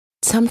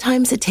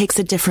sometimes it takes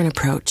a different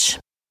approach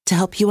to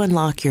help you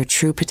unlock your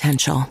true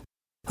potential.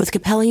 With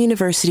Capella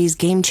University's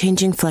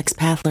game-changing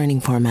FlexPath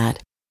learning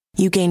format,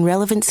 you gain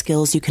relevant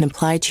skills you can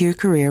apply to your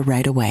career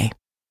right away.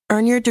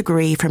 Earn your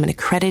degree from an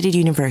accredited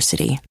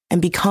university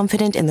and be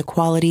confident in the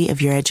quality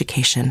of your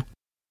education.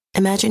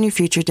 Imagine your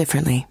future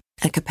differently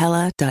at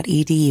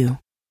capella.edu.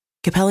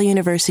 Capella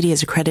University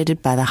is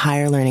accredited by the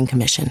Higher Learning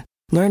Commission.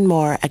 Learn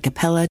more at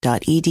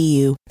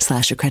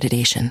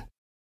capella.edu/accreditation.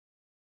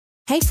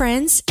 Hey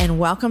friends, and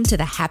welcome to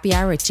the Happy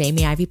Hour with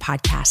Jamie Ivey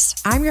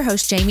podcast. I'm your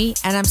host, Jamie,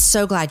 and I'm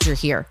so glad you're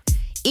here.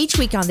 Each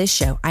week on this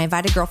show, I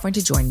invite a girlfriend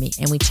to join me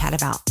and we chat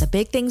about the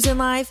big things in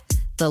life,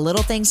 the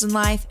little things in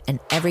life, and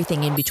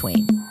everything in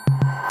between.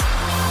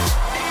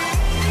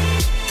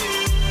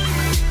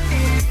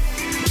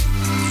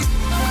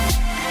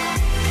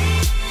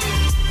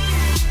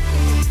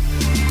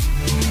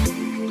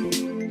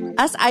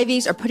 Us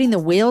Ivies are putting the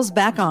wheels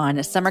back on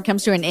as summer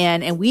comes to an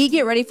end and we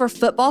get ready for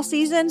football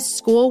season,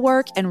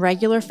 schoolwork, and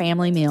regular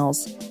family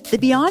meals. The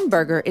Beyond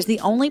Burger is the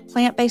only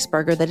plant-based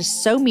burger that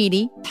is so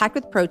meaty, packed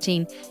with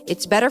protein,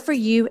 it's better for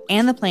you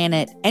and the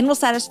planet, and will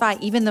satisfy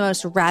even the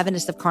most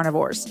ravenous of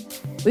carnivores.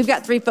 We've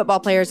got 3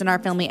 football players in our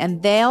family,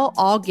 and they'll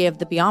all give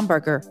the Beyond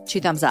Burger 2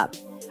 thumbs up.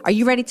 Are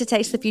you ready to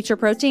taste the future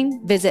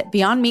protein? Visit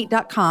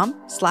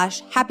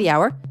beyondmeat.com/happy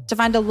hour to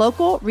find a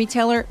local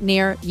retailer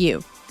near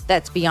you.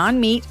 That's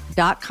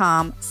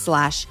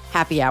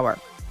beyondmeat.com/happy hour.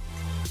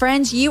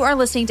 Friends, you are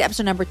listening to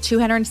episode number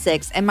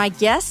 206, and my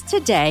guest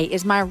today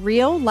is my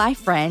real life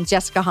friend,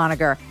 Jessica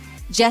Honegger.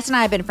 Jess and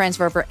I have been friends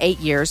for over 8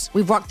 years.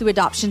 We've walked through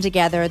adoption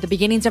together, the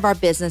beginnings of our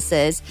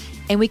businesses,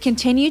 and we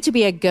continue to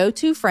be a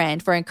go-to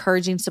friend for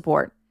encouraging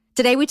support.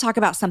 Today, we talk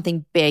about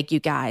something big, you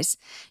guys.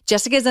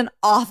 Jessica is an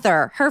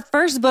author. Her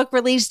first book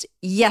released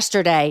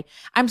yesterday.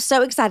 I'm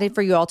so excited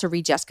for you all to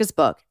read Jessica's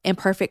book,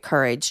 Imperfect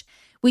Courage.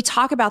 We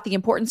talk about the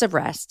importance of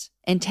rest,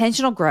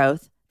 intentional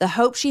growth, the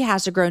hope she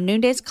has to grow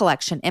Noonday's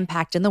collection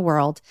impact in the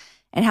world,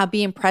 and how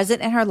being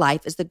present in her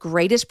life is the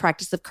greatest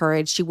practice of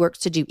courage she works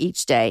to do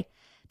each day.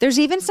 There's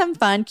even some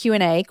fun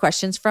Q&A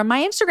questions from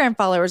my Instagram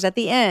followers at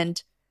the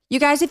end. You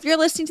guys, if you're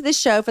listening to this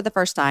show for the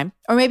first time,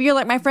 or maybe you're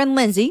like my friend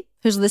Lindsay,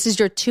 this is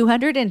your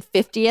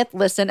 250th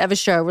listen of a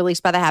show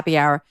released by the Happy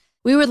Hour,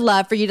 we would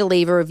love for you to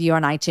leave a review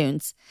on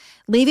iTunes.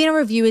 Leaving a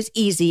review is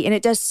easy, and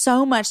it does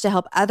so much to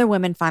help other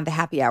women find the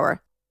Happy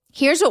Hour.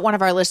 Here's what one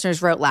of our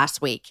listeners wrote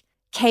last week.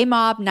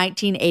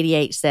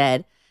 KMob1988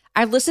 said,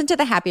 I've listened to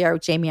the Happy Hour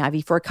with Jamie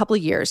Ivey for a couple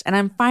of years, and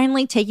I'm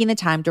finally taking the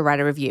time to write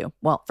a review.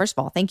 Well, first of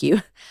all, thank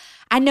you.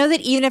 I know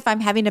that even if I'm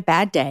having a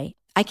bad day,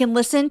 I can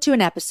listen to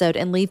an episode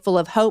and leave full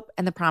of hope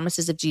and the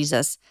promises of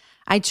Jesus.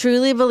 I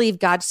truly believe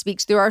God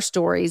speaks through our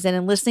stories, and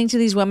in listening to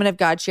these women of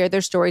God share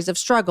their stories of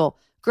struggle,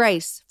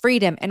 grace,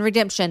 freedom, and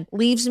redemption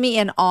leaves me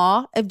in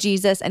awe of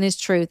Jesus and his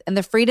truth and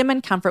the freedom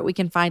and comfort we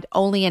can find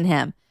only in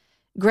him.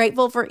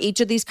 Grateful for each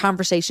of these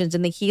conversations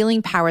and the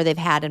healing power they've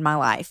had in my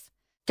life.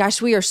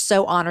 Gosh, we are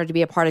so honored to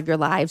be a part of your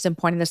lives and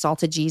pointing us all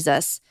to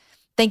Jesus.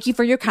 Thank you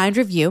for your kind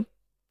review.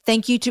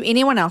 Thank you to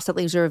anyone else that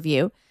leaves a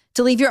review.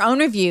 To leave your own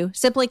review,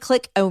 simply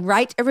click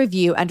write a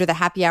review under the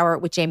Happy Hour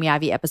with Jamie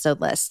Ivey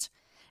episode list.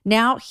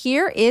 Now,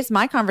 here is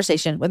my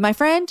conversation with my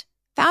friend,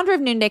 founder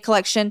of Noonday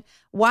Collection,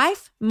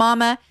 wife,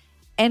 mama,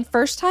 and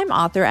first-time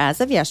author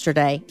as of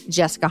yesterday,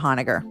 Jessica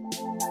Honegger.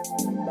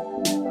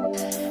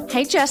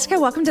 Hey, Jessica,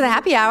 welcome to the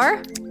Happy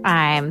Hour.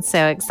 I'm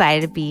so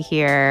excited to be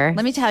here.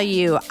 Let me tell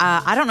you,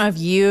 I don't know if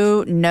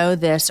you know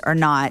this or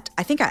not.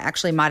 I think I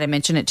actually might have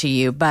mentioned it to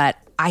you, but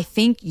I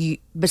think you,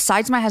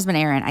 besides my husband,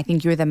 Aaron, I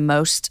think you're the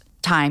most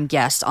time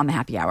guest on the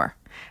Happy Hour.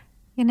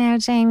 You know,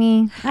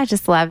 Jamie, I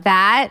just love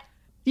that.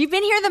 You've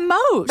been here the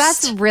most.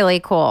 That's really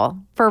cool.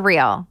 For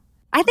real.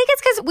 I think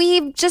it's because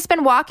we've just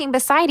been walking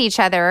beside each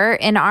other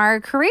in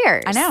our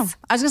careers. I know.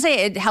 I was going to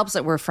say it helps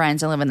that we're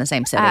friends and live in the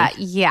same city.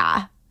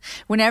 Yeah.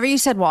 Whenever you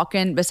said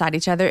walking beside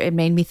each other, it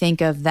made me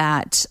think of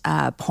that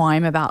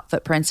poem about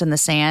footprints in the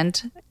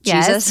sand.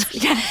 Yes. Jesus.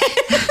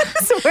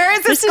 So where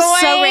is this going? Is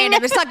so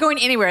random. It's not going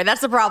anywhere.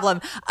 That's the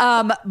problem.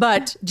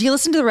 But do you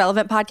listen to the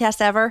Relevant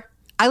podcast ever?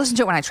 I listen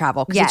to it when I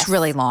travel because it's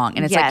really long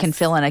and it's like can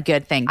fill in a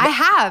good thing. But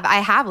I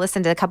have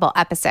listened to a couple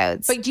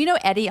episodes. But do you know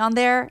Eddie on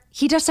there?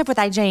 He does stuff with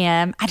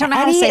IJM. I don't know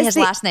how to say his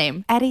last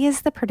name. Eddie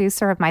is the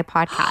producer of my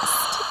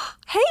podcast.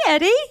 Hey,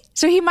 Eddie.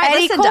 So he might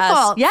listen to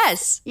us.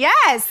 Yes.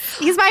 Yes.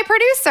 He's my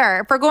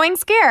producer for Going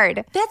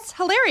Scared. That's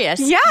hilarious.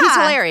 Yeah. He's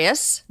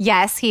hilarious.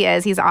 Yes, he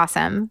is. He's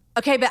awesome.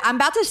 Okay, but I'm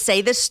about to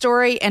say this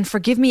story, and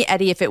forgive me,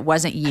 Eddie, if it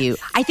wasn't you.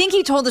 I think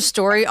he told a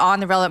story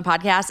on the Relevant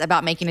podcast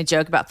about making a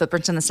joke about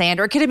footprints in the sand,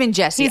 or it could have been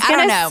Jesse. He's I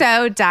don't know.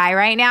 So die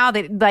right now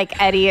that like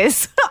Eddie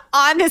is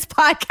on this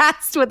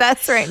podcast with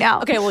us right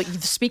now. Okay, well,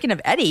 speaking of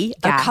Eddie,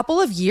 a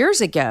couple of years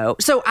ago,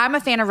 so I'm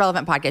a fan of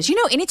Relevant podcasts. You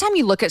know, anytime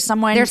you look at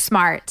someone, they're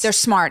smart. They're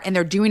smart, and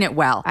they're doing it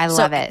well. I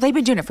love it. They've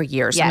been doing it for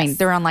years. Yes. I mean,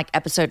 they're on like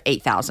episode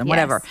 8,000,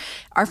 whatever.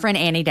 Our friend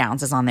Annie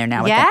Downs is on there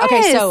now. Yes.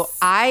 Okay, so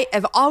I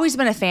have always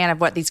been a fan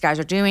of what these guys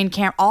are doing,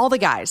 all the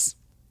guys.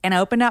 And I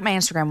opened up my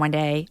Instagram one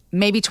day,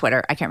 maybe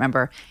Twitter, I can't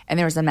remember, and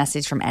there was a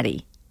message from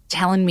Eddie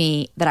telling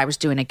me that I was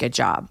doing a good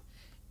job.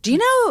 Do you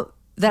know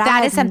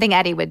That is something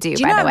Eddie would do, you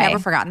by know the way. I've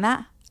never forgotten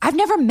that? I've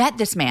never met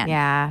this man.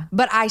 Yeah.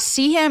 But I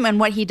see him and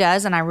what he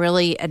does, and I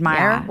really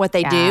admire what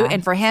they do.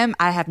 And for him,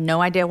 I have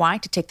no idea why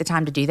to take the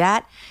time to do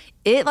that.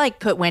 It like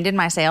put wind in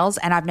my sails,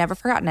 and I've never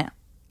forgotten it.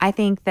 I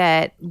think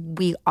that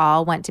we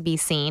all want to be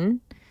seen.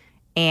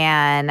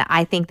 And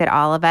I think that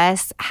all of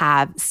us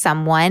have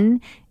someone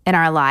in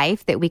our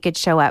life that we could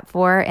show up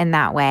for in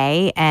that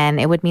way, and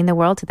it would mean the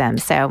world to them.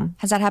 So,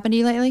 has that happened to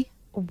you lately?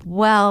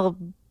 Well,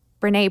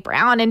 Brene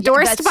Brown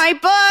endorsed my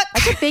book.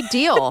 That's a big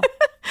deal.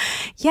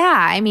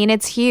 Yeah, I mean,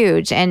 it's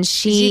huge. And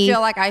Did you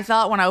feel like I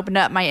felt when I opened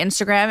up my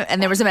Instagram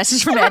and there was a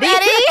message from Eddie?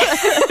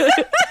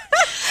 Okay,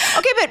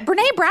 but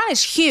Brene Brown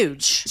is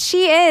huge.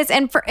 She is,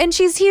 and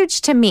she's huge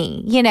to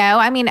me. You know,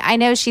 I mean, I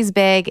know she's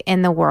big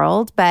in the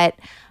world, but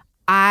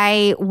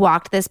I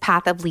walked this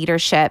path of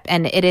leadership,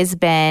 and it has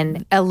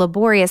been a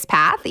laborious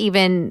path,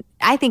 even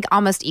I think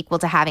almost equal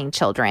to having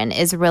children,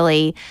 is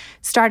really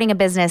starting a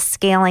business,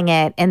 scaling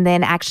it, and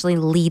then actually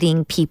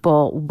leading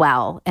people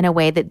well in a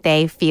way that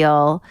they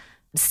feel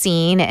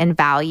seen and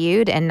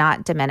valued and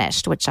not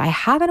diminished, which I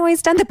haven't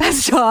always done the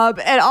best job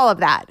at all of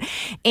that.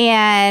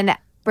 And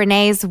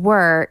Brene's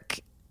work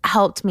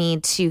helped me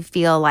to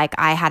feel like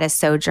I had a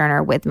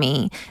sojourner with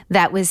me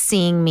that was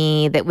seeing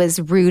me, that was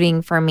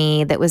rooting for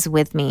me, that was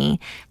with me.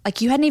 Like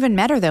you hadn't even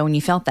met her though when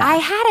you felt that. I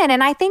hadn't.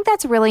 And I think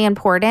that's really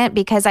important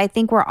because I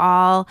think we're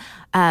all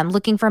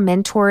looking for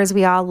mentors.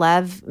 We all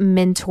love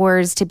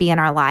mentors to be in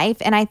our life.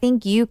 And I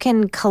think you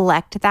can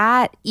collect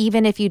that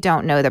even if you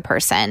don't know the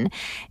person.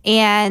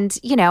 And,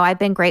 you know, I've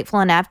been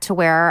grateful enough to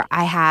where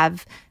I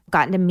have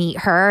gotten to meet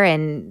her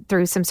and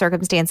through some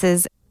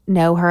circumstances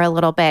know her a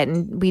little bit,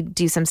 and we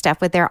do some stuff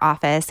with their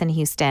office in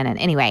Houston. And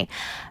anyway,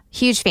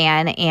 huge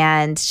fan.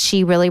 And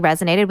she really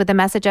resonated with the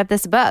message of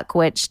this book,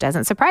 which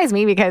doesn't surprise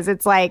me because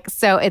it's like,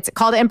 so it's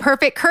called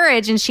Imperfect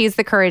Courage and she's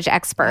the courage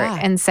expert. Yeah.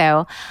 And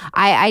so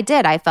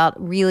I felt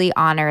really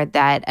honored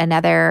that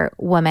another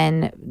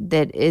woman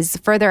that is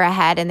further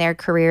ahead in their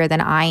career than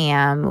I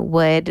am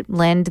would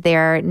lend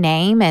their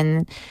name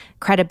and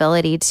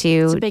credibility to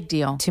it's a big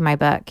deal to my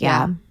book.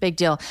 Yeah. Big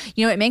deal.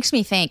 You know, it makes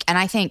me think, and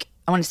I think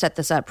I want to set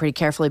this up pretty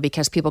carefully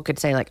because people could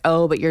say like,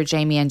 oh, but you're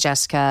Jamie and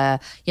Jessica,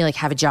 you like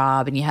have a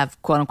job and you have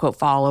quote unquote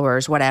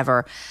followers,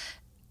 whatever.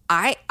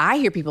 I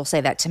hear people say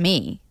that to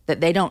me,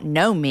 that they don't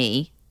know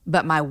me,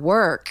 but my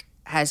work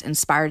has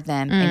inspired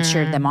them and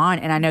cheered them on.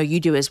 And I know you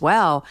do as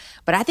well.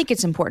 But I think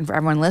it's important for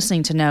everyone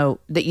listening to know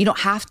that you don't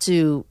have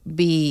to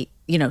be,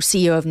 you know,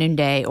 CEO of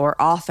Noonday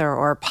or author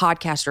or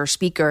podcaster or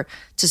speaker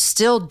to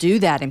still do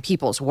that in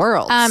people's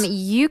worlds.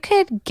 You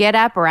could get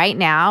up right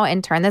now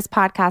and turn this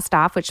podcast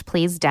off, which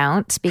please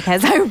don't,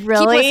 because I really...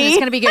 Keep listening. It's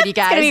going to be good, you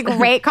guys. It's going to be a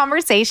great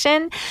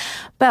conversation.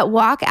 But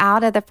walk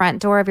out of the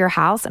front door of your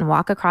house and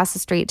walk across the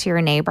street to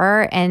your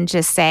neighbor and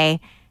just say,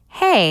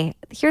 hey,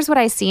 here's what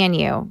I see in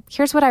you.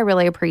 Here's what I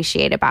really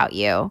appreciate about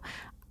you.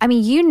 I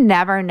mean, you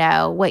never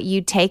know what you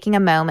taking a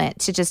moment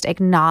to just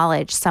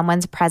acknowledge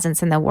someone's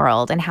presence in the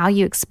world and how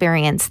you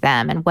experience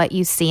them and what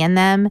you see in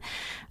them,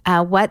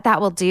 what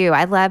that will do.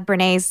 I love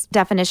Brene's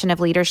definition of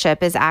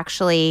leadership is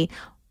actually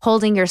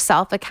holding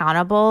yourself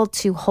accountable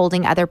to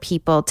holding other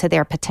people to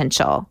their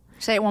potential.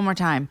 Say it one more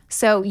time.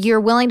 So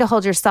you're willing to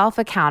hold yourself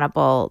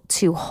accountable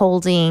to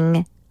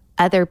holding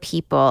other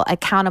people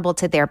accountable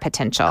to their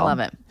potential. I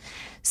love it.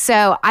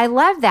 So I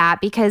love that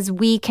because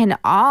we can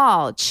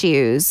all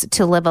choose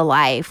to live a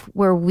life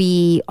where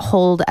we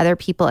hold other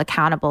people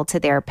accountable to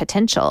their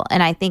potential.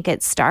 And I think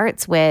it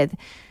starts with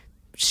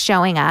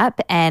showing up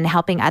and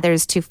helping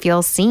others to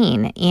feel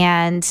seen.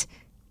 And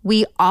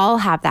we all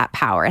have that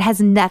power. It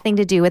has nothing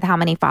to do with how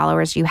many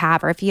followers you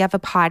have or if you have a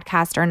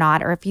podcast or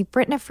not, or if you've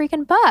written a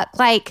freaking book.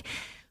 Like,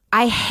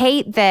 I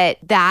hate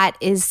that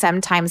is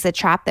sometimes the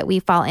trap that we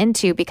fall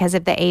into because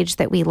of the age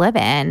that we live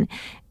in.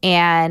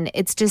 And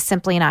it's just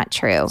simply not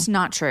true. It's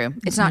not true.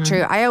 It's not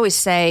true. I always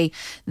say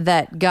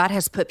that God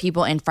has put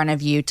people in front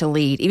of you to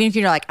lead. Even if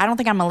you're like, I don't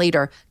think I'm a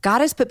leader.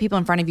 God has put people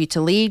in front of you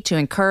to lead, to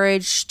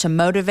encourage, to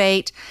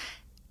motivate.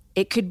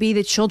 It could be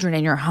the children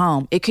in your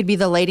home. It could be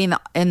the lady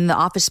in the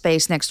office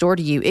space next door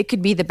to you. It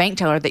could be the bank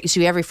teller that you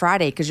see every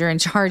Friday because you're in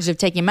charge of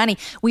taking money.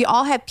 We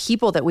all have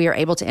people that we are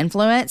able to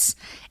influence.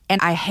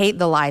 And I hate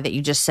the lie that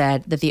you just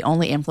said that the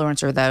only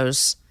influence are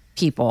those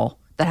people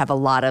that have a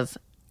lot of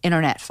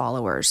internet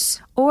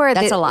followers. Or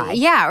that's a lie.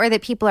 Yeah, or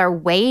that people are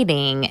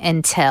waiting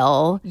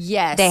until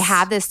they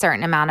have this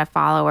certain amount of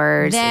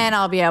followers. Then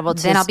I'll be able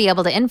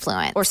to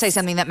influence. Or say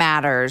something that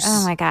matters.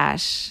 Oh my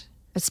gosh.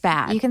 It's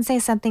bad. You can say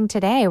something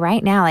today,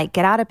 right now, like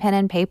get out a pen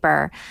and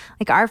paper.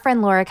 Like our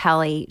friend Laura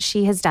Kelly,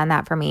 she has done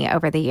that for me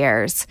over the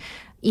years.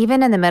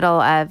 Even in the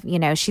middle of, you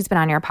know, she's been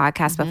on your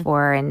podcast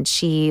before and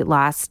she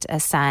lost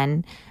a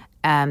son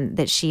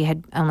that she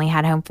had only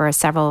had home for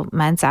several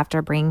months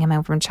after bringing him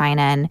home from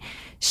China. And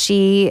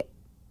she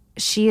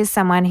is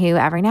someone who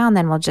every now and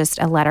then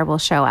a letter will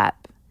show up.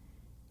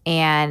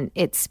 And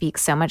it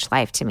speaks so much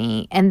life to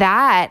me. And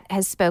that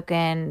has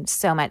spoken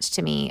so much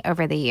to me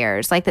over the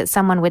years. Like that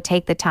someone would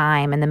take the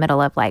time in the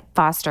middle of like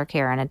foster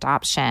care and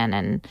adoption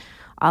and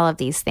all of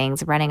these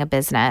things, running a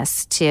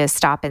business, to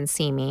stop and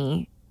see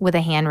me with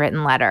a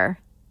handwritten letter.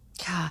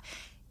 God,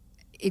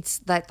 it's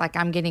that like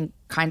I'm getting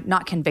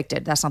not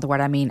convicted. That's not the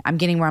word I mean. I'm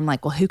getting where I'm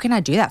like, well, who can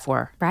I do that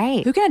for?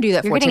 Right. Who can I do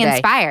that You're for getting today?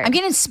 inspired. I'm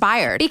getting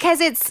inspired.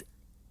 Because it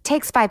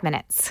takes 5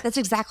 minutes. That's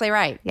exactly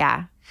right.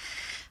 Yeah.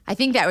 I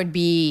think that would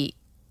be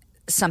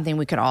something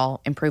we could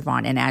all improve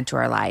on and add to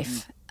our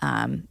life.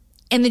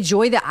 And the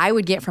joy that I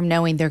would get from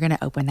knowing they're going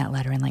to open that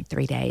letter in like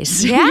 3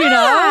 days. Yeah, you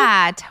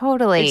know?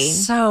 Totally.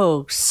 It's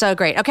so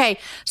great. Okay,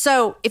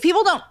 so if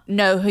people don't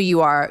know who you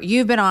are,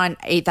 you've been on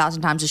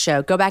 8,000 times a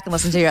show. Go back and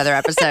listen to your other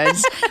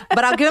episodes.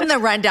 But I'll give them the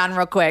rundown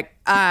real quick.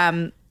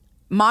 Mom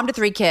to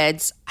 3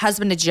 kids,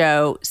 husband to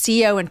Joe,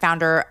 CEO and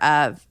founder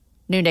of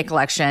New Day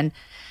Collection,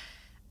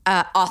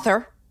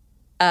 author,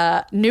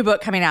 new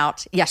book coming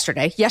out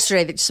yesterday.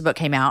 Yesterday, this book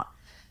came out.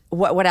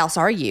 What else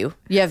are you?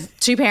 You have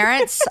 2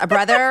 parents, a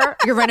brother,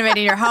 you're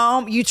renovating your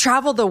home. You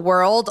travel the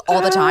world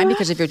all the time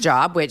because of your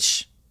job,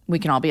 which we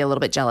can all be a little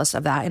bit jealous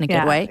of that in a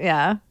good way.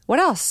 Yeah. What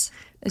else?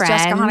 It's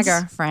Friends. Jessica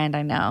Honegger. Friend,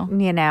 I know.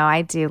 You know,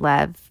 I do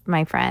love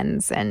my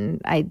friends,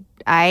 and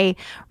I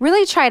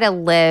really try to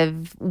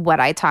live what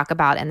I talk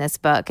about in this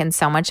book. And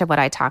so much of what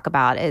I talk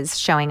about is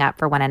showing up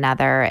for one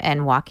another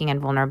and walking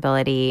in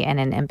vulnerability and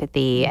in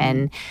empathy.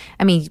 And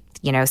I mean,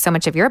 you know, so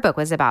much of your book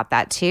was about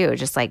that too,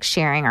 just like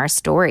sharing our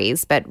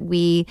stories. But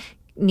we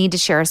need to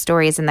share our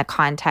stories in the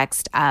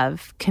context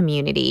of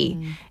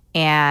community.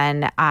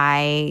 And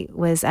I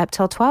was up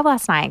till 12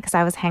 last night because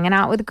I was hanging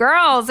out with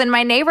girls in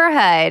my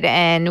neighborhood,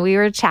 and we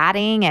were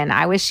chatting, and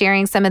I was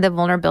sharing some of the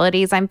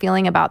vulnerabilities I'm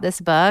feeling about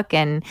this book,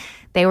 and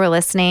they were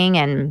listening.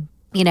 And,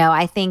 you know,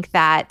 I think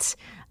that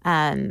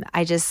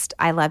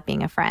I love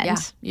being a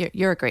friend. Yeah,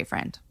 you're a great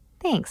friend.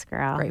 Thanks,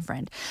 girl. Great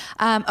friend.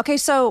 Okay,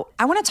 so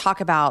I want to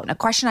talk about a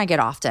question I get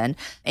often,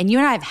 and you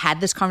and I have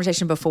had this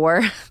conversation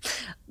before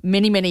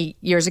many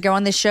years ago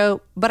on this show,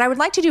 but I would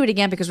like to do it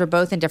again because we're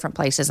both in different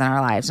places in our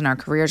lives and our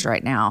careers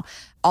right now.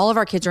 All of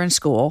our kids are in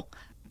school.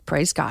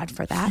 Praise God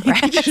for that,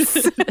 right?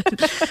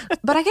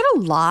 But I get a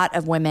lot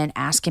of women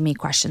asking me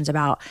questions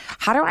about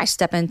how do I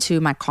step into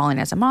my calling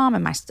as a mom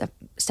and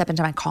step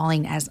into my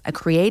calling as a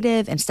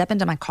creative and step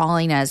into my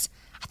calling as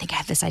I think I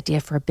have this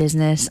idea for a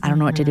business. I don't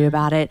know what to do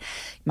about it.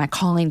 My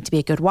calling to be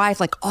a good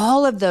wife, like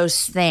all of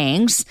those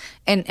things.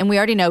 And we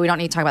already know we don't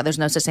need to talk about there's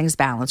no such thing as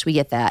balance. We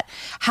get that.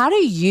 How do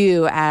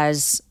you,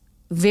 as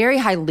very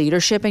high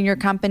leadership in your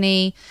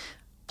company,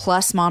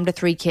 plus mom to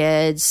 3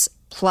 kids,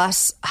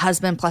 plus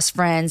husband, plus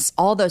friends,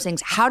 all those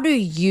things, how do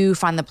you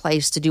find the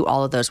place to do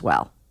all of those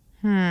well?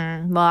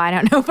 Well, I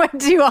don't know if I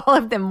do all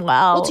of them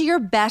well. Well, to your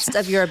best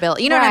of your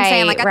ability. You know what I'm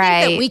saying? Like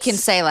I think that we can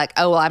say like,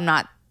 oh, well, I'm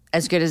not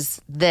as good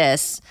as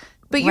this.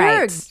 But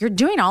you're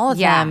doing all of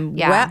them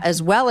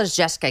as well as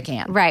Jessica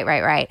can.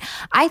 Right.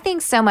 I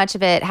think so much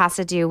of it has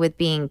to do with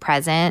being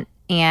present.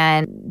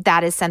 And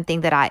that is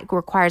something that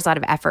requires a lot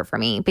of effort for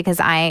me because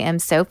I am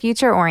so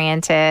future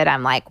oriented.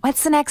 I'm like,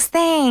 what's the next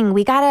thing?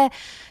 We got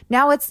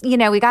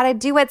to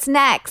do what's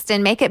next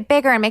and make it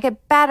bigger and make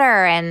it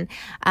better. And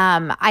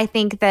I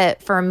think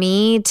that for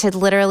me to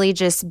literally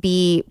just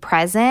be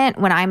present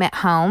when I'm at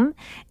home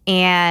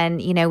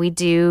and, you know, we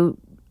do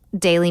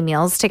daily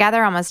meals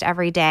together almost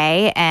every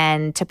day,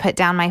 and to put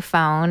down my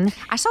phone.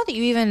 I saw that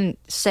you even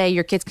say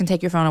your kids can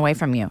take your phone away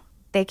from you.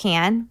 They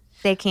can,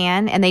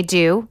 and they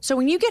do. So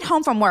when you get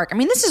home from work, I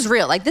mean, this is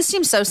real. Like, this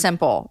seems so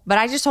simple, but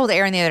I just told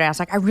Erin the other day, I was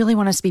like, I really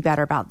want us to be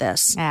better about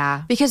this.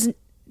 Yeah. Because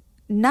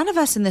none of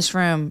us in this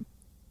room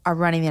are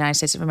running the United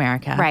States of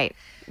America. Right.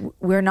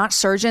 We're not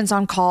surgeons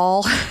on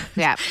call.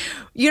 Yeah.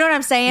 You know what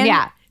I'm saying?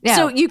 Yeah. No,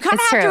 so you kind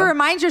of have to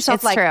remind yourself,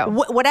 it's like,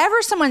 true.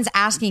 Whatever someone's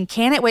asking,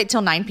 can it wait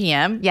till 9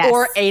 p.m. Yes.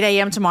 or 8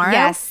 a.m. tomorrow?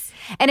 Yes.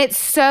 And it's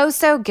so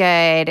good.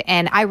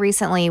 And I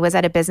recently was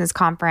at a business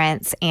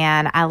conference,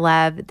 and I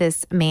love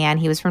this man.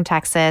 He was from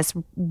Texas,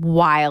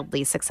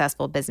 wildly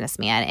successful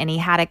businessman. And he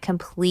had a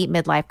complete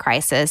midlife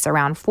crisis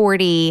around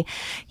 40.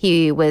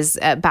 He was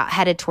about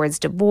headed towards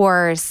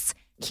divorce.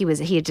 He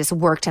had just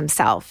worked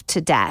himself to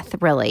death,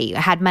 really.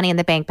 Had money in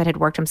the bank, but had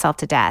worked himself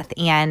to death.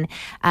 And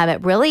it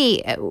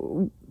really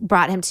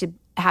brought him to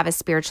have a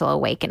spiritual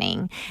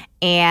awakening.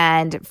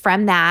 And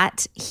from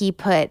that, he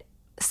put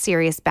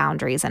serious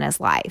boundaries in his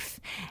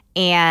life.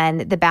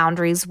 And the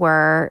boundaries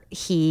were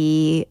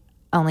he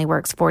only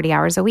works 40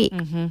 hours a week.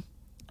 Mm-hmm.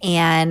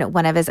 And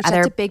one of his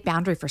that's a big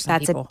boundary for some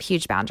people. That's a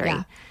huge boundary.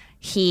 Yeah.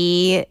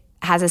 He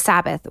has a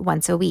Sabbath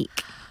once a week.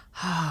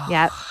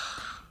 Yep.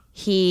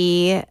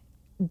 He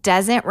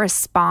doesn't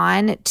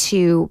respond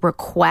to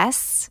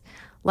requests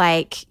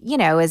like, you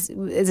know, as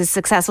a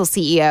successful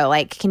CEO,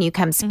 like, can you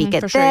come speak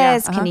at this? Sure, yeah.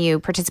 Can you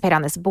participate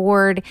on this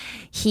board?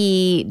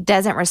 He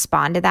doesn't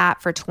respond to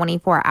that for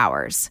 24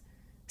 hours.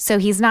 So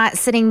he's not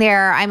sitting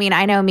there. I mean,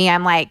 I know me,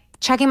 I'm like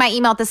checking my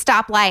email at the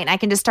stoplight and I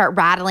can just start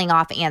rattling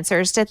off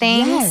answers to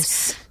things.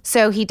 Yes.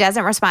 So he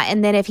doesn't respond.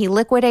 And then if he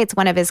liquidates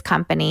one of his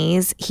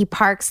companies, he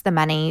parks the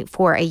money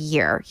for a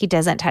year. He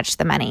doesn't touch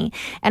the money.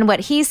 And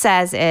what he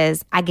says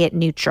is, I get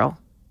neutral.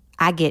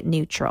 I get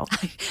neutral.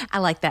 I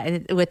like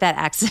that with that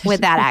accent.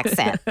 With that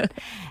accent.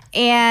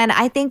 And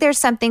I think there's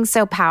something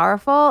so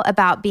powerful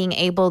about being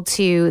able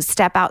to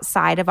step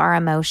outside of our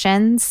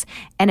emotions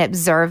and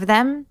observe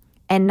them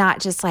and not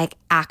just like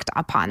act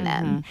upon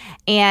them.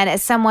 And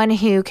as someone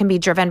who can be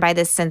driven by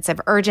this sense of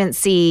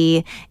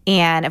urgency,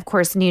 and of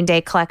course,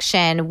 Noonday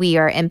Collection, we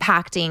are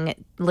impacting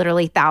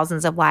literally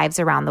thousands of lives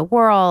around the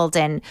world.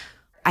 And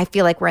I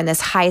feel like we're in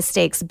this high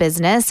stakes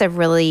business of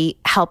really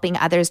helping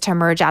others to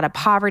emerge out of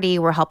poverty.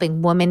 We're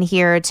helping women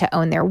here to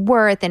own their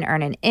worth and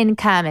earn an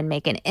income and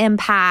make an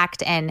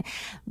impact. And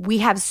we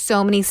have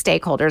so many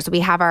stakeholders.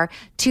 We have our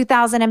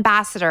 2,000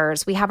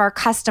 ambassadors. We have our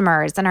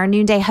customers and our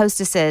noonday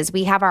hostesses.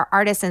 We have our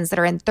artisans that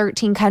are in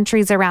 13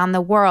 countries around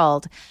the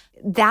world.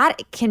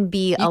 That can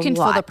be a lot. You can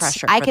feel the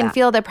pressure. I can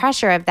feel the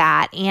pressure of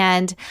that.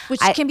 And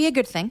which can be a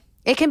good thing.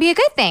 It can be a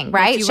good thing,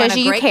 right? It shows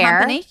you care.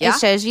 Company, It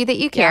shows you that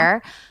you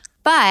care.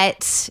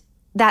 But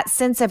that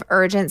sense of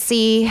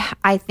urgency,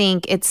 I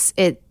think it's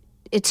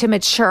to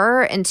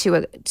mature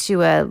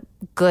into a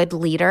good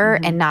leader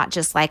and not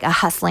just like a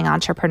hustling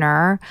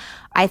entrepreneur,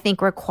 I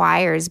think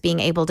requires being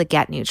able to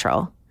get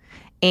neutral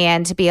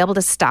and to be able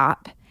to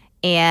stop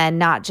and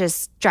not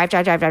just drive,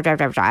 but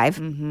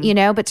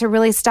to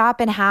really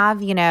stop and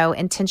have,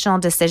 intentional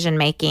decision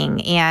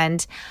making.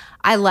 And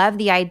I love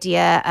the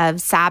idea of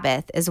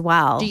Sabbath as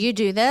well. Do you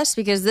do this?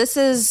 Because this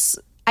is...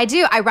 I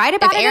do. I write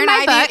about it in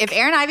my book. If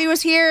Aaron Ivey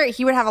was here,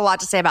 he would have a lot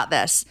to say about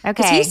this. Okay.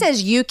 Because he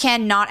says you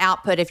cannot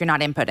output if you're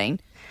not inputting.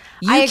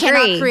 You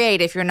cannot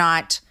create if you're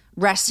not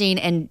resting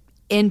and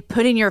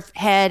putting your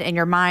head and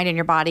your mind and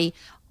your body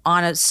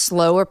on a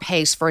slower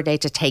pace for a day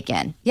to take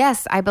in.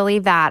 Yes, I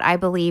believe that. I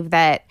believe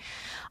that,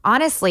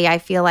 honestly, I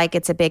feel like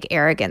it's a big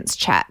arrogance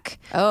check.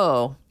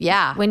 Oh,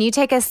 yeah. When you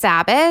take a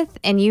Sabbath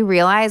and you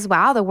realize,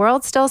 wow, the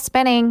world's still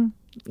spinning.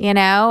 And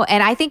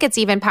I think it's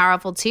even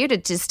powerful too to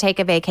just take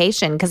a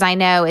vacation, because I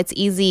know it's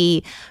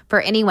easy for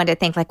anyone to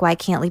think like, well, I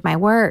can't leave my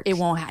work. It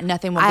won't,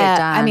 nothing will get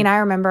done. I mean, I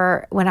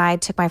remember when I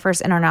took my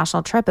first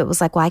international trip, it was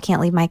like, well, I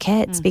can't leave my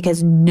kids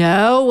because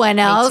no one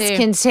else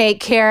can take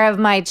care of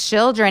my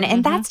children.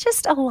 And that's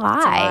just a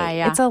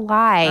lie. It's a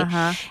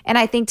lie. And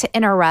I think to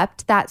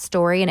interrupt that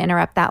story and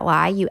interrupt that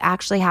lie, you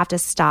actually have to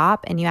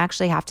stop and you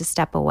actually have to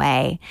step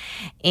away.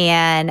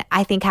 And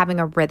I think having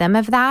a rhythm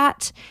of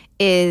that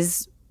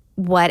is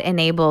what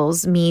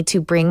enables me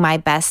to bring my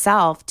best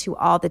self to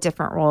all the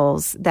different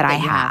roles that I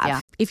have.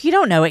 If you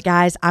don't know it,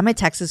 guys, I'm a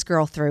Texas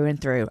girl through and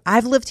through.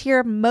 I've lived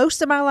here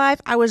most of my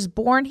life. I was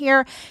born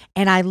here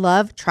and I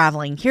love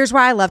traveling. Here's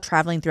why I love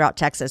traveling throughout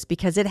Texas,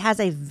 because it has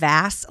a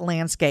vast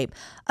landscape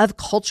of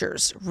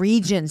cultures,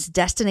 regions,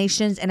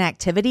 destinations, and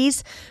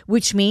activities,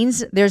 which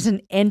means there's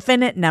an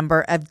infinite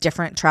number of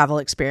different travel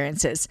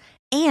experiences.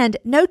 And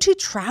no two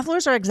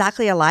travelers are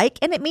exactly alike,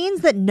 and it means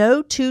that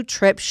no two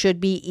trips should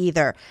be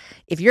either.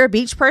 If you're a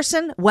beach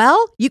person,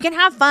 well, you can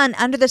have fun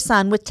under the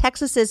sun with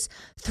Texas's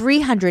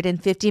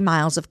 350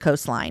 miles of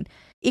coastline.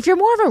 If you're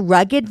more of a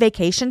rugged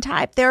vacation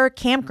type, there are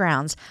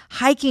campgrounds,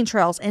 hiking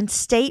trails, and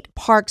state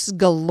parks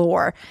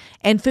galore.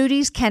 And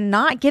foodies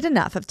cannot get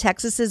enough of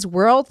Texas's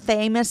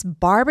world-famous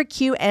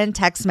barbecue and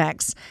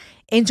Tex-Mex.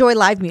 Enjoy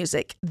live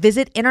music,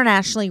 visit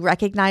internationally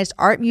recognized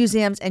art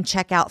museums, and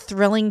check out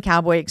thrilling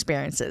cowboy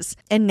experiences.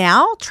 And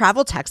now,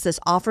 Travel Texas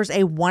offers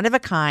a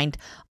one-of-a-kind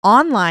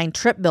online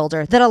trip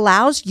builder that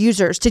allows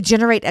users to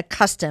generate a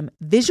custom,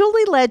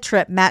 visually led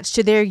trip matched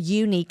to their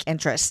unique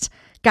interests.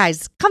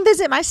 Guys, come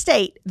visit my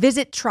state.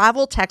 Visit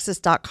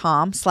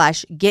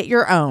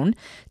traveltexas.com/getyourown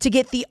to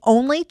get the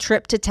only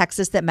trip to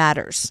Texas that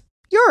matters.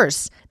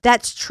 Yours.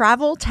 That's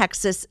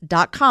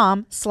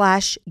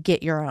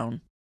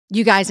traveltexas.com/getyourown.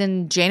 You guys,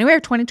 in January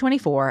of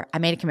 2024, I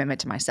made a commitment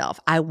to myself.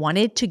 I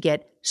wanted to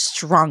get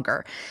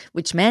stronger,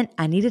 which meant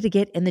I needed to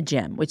get in the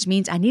gym, which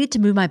means I needed to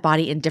move my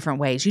body in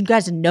different ways. You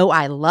guys know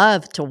I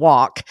love to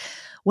walk.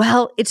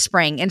 Well, it's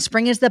spring, and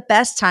spring is the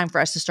best time for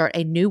us to start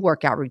a new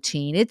workout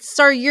routine. It's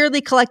our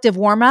yearly collective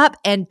warm-up,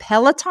 and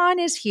Peloton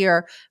is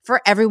here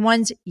for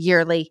everyone's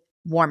yearly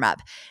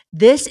warm-up.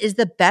 This is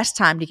the best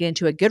time to get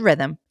into a good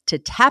rhythm, to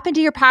tap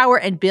into your power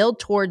and build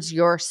towards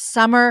your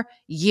summer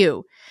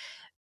you.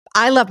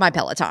 I love my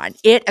Peloton.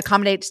 It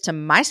accommodates to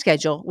my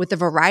schedule with a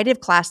variety of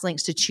class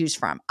links to choose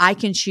from. I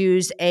can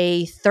choose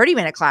a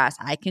 30-minute class.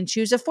 I can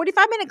choose a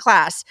 45-minute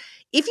class.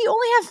 If you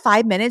only have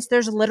 5 minutes,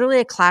 there's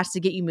literally a class to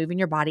get you moving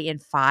your body in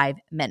 5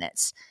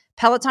 minutes.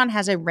 Peloton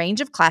has a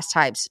range of class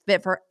types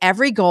fit for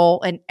every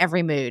goal and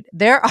every mood.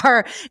 There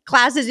are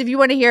classes if you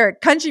want to hear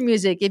country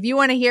music, if you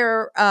want to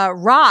hear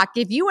rock,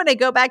 if you want to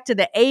go back to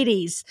the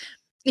 80s.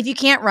 If you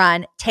can't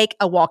run, take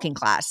a walking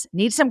class.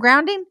 Need some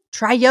grounding?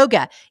 Try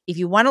yoga. If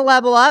you want to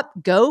level up,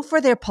 go for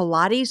their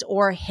Pilates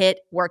or HIIT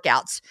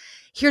workouts.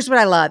 Here's what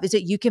I love is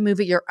that you can move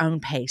at your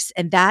own pace.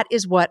 And that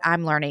is what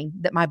I'm learning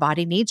that my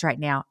body needs right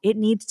now. It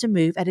needs to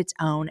move at its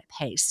own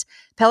pace.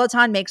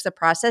 Peloton makes the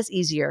process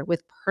easier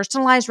with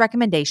personalized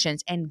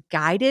recommendations and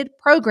guided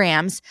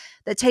programs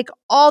that take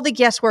all the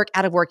guesswork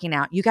out of working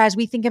out. You guys,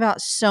 we think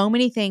about so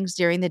many things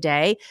during the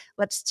day.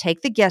 Let's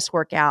take the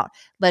guesswork out.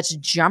 Let's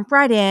jump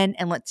right in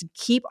and let's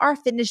keep our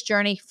fitness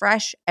journey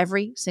fresh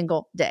every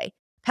single day.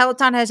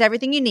 Peloton has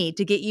everything you need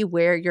to get you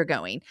where you're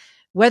going.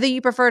 Whether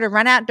you prefer to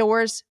run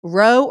outdoors,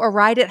 row or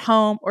ride at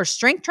home, or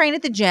strength train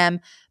at the gym,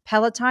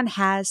 Peloton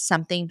has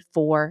something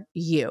for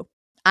you.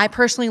 I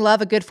personally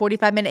love a good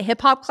 45-minute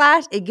hip hop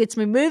class. It gets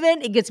me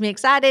moving. It gets me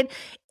excited.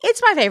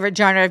 It's my favorite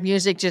genre of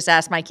music. Just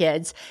ask my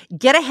kids.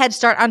 Get a head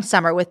start on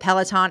summer with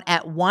Peloton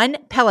at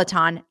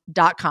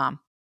onepeloton.com.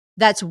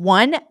 That's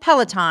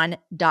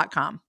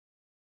onepeloton.com.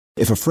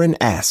 If a friend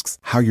asks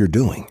how you're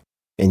doing,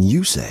 and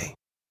you say,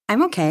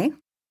 I'm okay.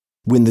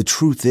 When the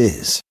truth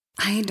is,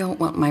 I don't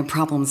want my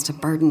problems to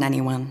burden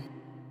anyone.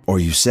 Or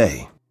you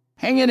say,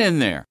 hang it in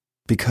there.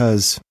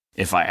 Because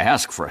if I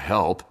ask for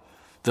help,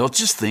 they'll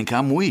just think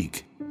I'm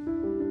weak.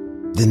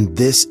 Then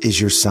this is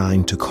your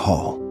sign to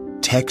call,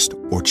 text,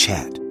 or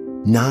chat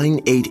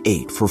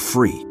 988 for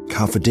free,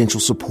 confidential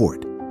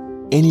support.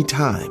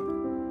 Anytime.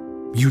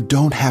 You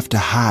don't have to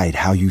hide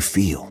how you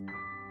feel.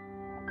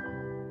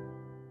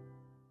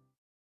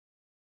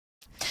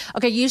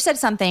 Okay, you said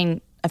something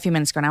a few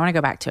minutes ago, and I want to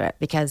go back to it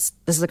because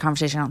this is a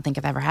conversation I don't think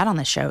I've ever had on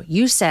this show.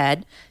 You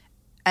said,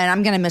 and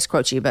I'm going to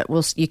misquote you, but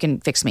you can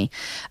fix me,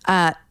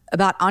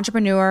 about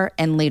entrepreneur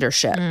and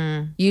leadership.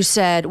 You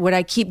said, would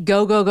I keep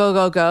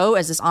go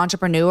as this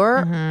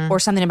entrepreneur or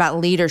something about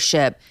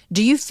leadership?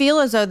 Do you feel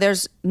as though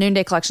there's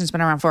Noonday Collection's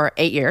been around for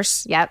 8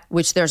 years? Yep.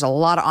 Which there's a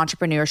lot of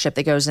entrepreneurship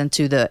that goes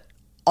into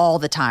all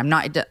the time.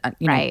 Not,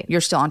 right.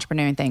 You're still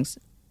entrepreneuring things.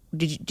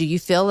 Do you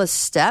feel a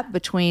step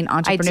between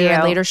entrepreneur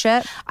and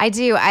leadership? I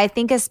do. I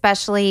think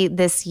especially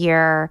this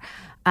year,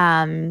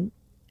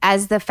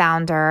 as the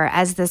founder,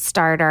 as the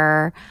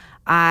starter,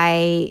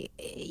 you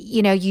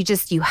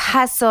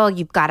hustle,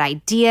 you've got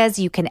ideas,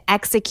 you can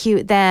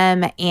execute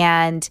them.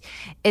 And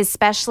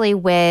especially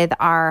with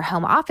our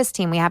home office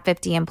team, we have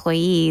 50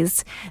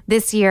 employees.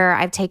 This year,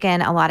 I've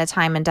taken a lot of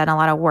time and done a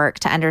lot of work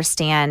to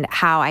understand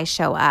how I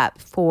show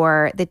up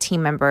for the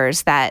team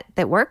members that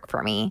work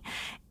for me.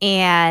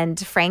 And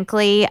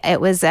frankly, it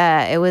was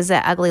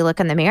an ugly look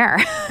in the mirror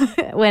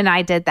when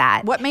I did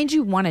that. What made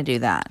you want to do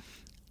that?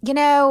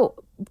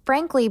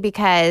 Frankly,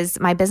 because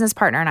my business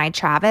partner and I,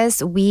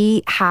 Travis,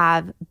 we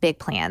have big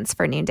plans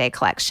for Noonday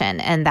Collection.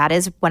 And that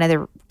is one of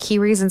the key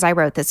reasons I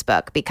wrote this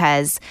book,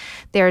 because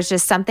there's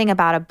just something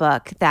about a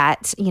book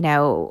that,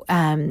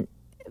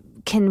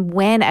 can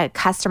win a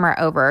customer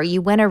over.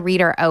 You win a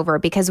reader over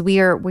because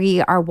we are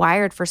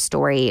wired for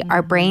story. Mm-hmm.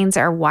 Our brains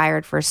are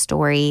wired for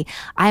story.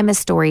 I'm a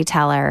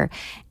storyteller.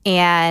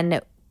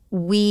 And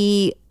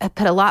we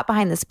put a lot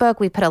behind this book.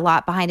 We put a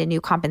lot behind a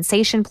new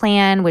compensation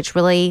plan, which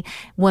really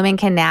women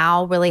can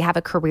now really have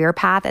a career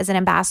path as an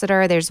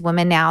ambassador. There's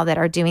women now that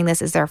are doing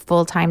this as their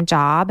full-time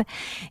job.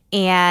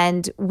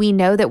 And we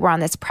know that we're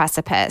on this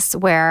precipice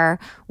where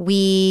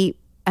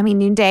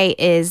Noonday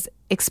has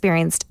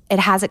experienced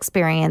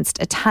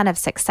a ton of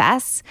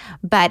success,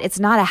 but it's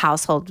not a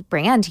household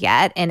brand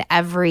yet in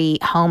every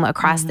home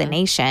across the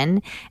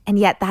nation. And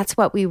yet that's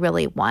what we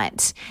really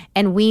want.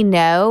 And we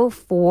know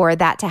for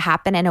that to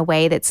happen in a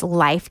way that's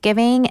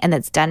life-giving and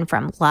that's done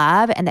from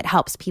love and that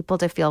helps people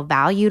to feel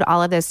valued,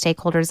 all of those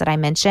stakeholders that I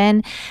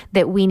mentioned,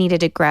 that we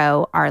needed to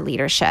grow our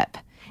leadership.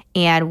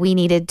 And we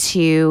needed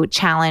to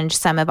challenge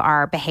some of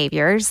our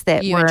behaviors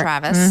that and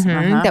Travis.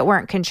 That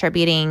weren't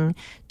contributing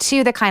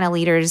to the kind of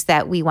leaders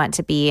that we want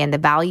to be and the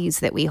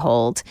values that we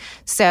hold.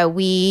 So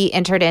we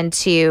entered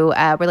into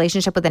a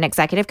relationship with an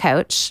executive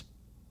coach.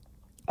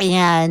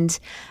 And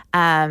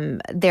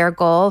their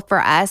goal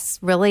for us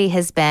really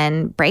has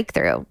been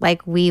breakthrough.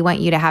 Like, we want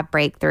you to have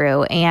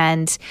breakthrough.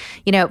 And,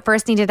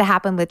 first needed to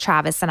happen with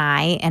Travis and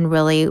I, and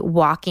really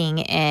walking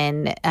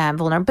in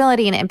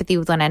vulnerability and empathy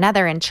with one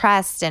another and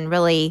trust, and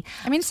really.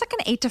 It's like an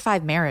 8 to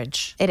 5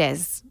 marriage. It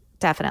is.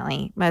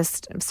 Definitely.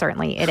 Most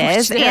certainly it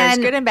is. There's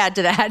good and bad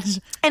to that.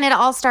 And it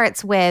all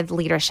starts with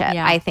leadership,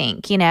 I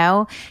think,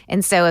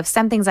 And so if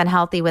something's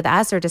unhealthy with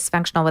us or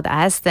dysfunctional with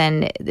us,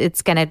 then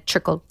it's going to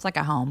trickle. It's like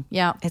a home.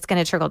 Yeah. It's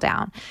going to trickle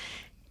down.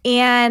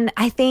 And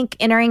I think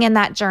entering in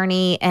that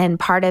journey, and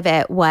part of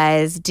it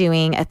was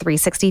doing a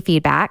 360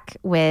 feedback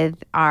with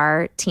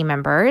our team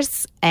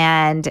members.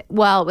 And it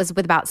was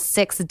with about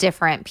 6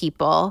 different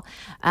people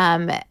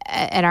in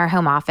our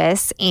home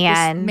office.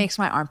 And this makes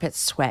my armpits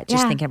sweat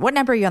just thinking. What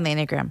number are you on the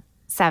Enneagram?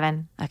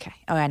 7. Okay.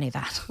 Oh, I knew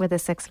that. With a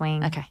 6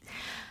 wing. Okay.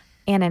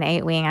 And an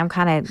 8 wing. I'm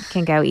kind of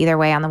can go either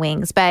way on the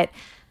wings. But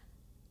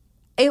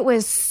it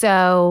was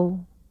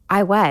so...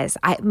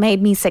 It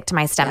made me sick to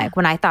my stomach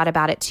when I thought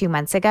about it 2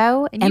 months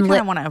ago. And you kind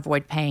of want to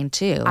avoid pain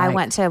too. I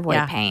want to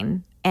avoid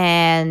pain.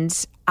 And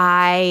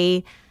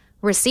I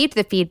received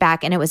the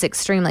feedback, and it was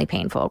extremely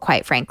painful,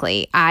 quite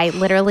frankly. I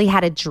literally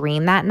had a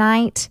dream that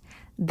night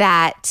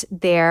that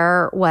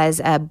there was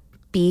a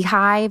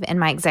beehive in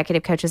my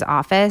executive coach's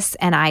office,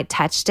 and I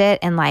touched it,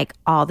 and like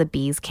all the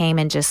bees came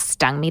and just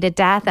stung me to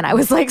death, and I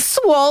was like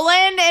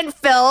swollen and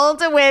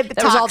filled with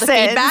That was all the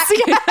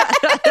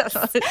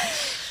toxins. feedback.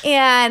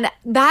 And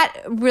that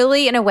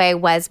really, in a way,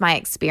 was my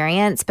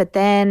experience. But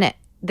then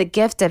the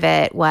gift of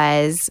it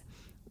was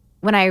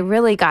when I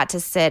really got to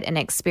sit and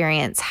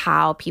experience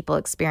how people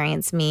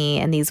experience me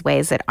in these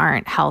ways that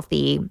aren't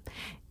healthy.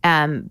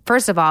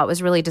 First of all, it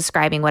was really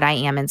describing what I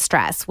am in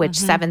stress, which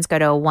 7s go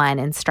to a 1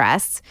 in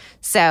stress.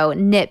 So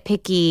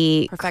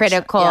nitpicky,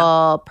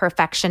 critical,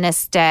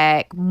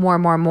 perfectionistic,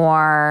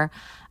 more.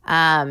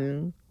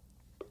 And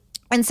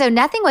so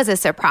nothing was a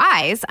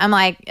surprise. I'm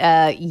like,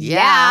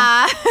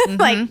 yeah.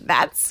 Like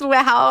that's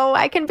how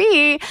I can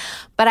be.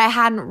 But I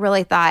hadn't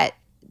really thought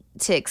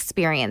to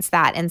experience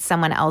that in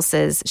someone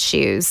else's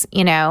shoes,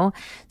 you know?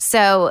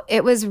 So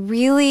it was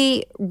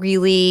really,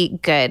 really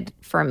good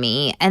for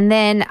me. And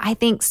then I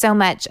think so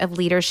much of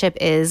leadership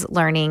is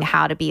learning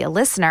how to be a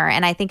listener.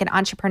 And I think an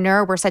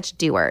entrepreneur, we're such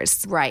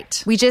doers.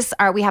 Right. We just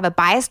are, we have a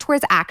bias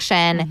towards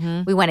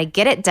action. We want to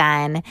get it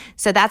done.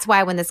 So that's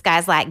why when this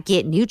guy's like,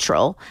 get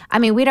neutral, I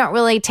mean, we don't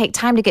really take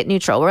time to get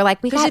neutral. We're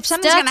like, we got if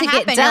stuff something's to gonna get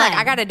happen, done. you're like,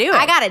 I got to do it.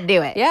 I got to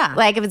do it. Yeah.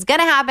 Like if it's going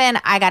to happen,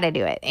 I got to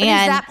do it. But is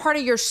that part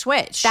of your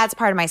switch? That's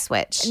part of my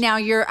switch. Now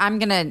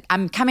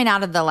I'm coming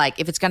out of the like,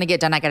 if it's going to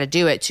get done, I got to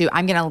do it, to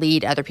I'm going to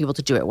lead other people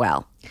to do it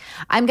well.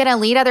 I'm going to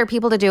lead other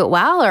people to do it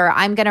well, or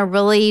I'm going to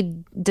really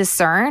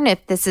discern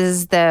if this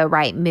is the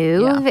right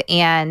move. Yeah.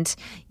 And,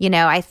 you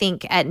know, I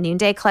think at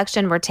Noonday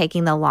Collection, we're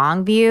taking the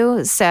long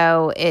view.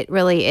 So it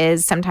really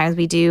is, sometimes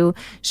we do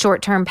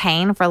short-term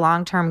pain for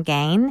long-term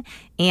gain,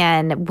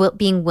 and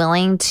being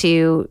willing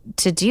to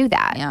do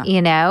that,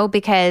 you know,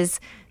 because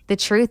the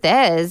truth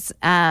is,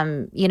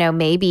 you know,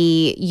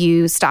 maybe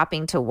you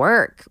stopping to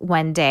work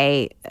one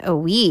day a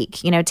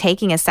week, you know,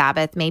 taking a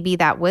Sabbath, maybe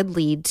that would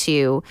lead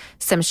to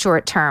some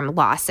short-term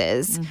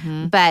losses.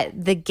 But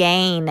the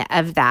gain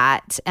of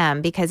that,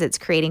 because it's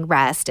creating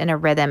rest and a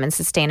rhythm and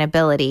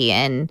sustainability,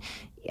 and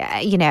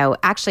you know,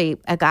 actually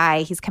a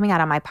guy, he's coming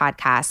out on my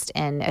podcast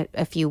in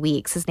a few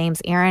weeks. His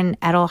name's Aaron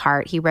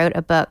Edelhart. He wrote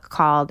a book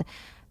called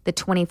The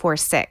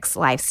 24/6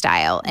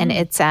 Lifestyle, and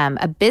it's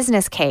a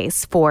business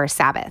case for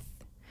Sabbath.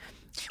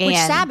 Which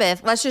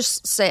Sabbath, let's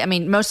just say, I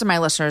mean, most of my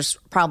listeners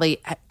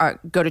probably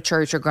go to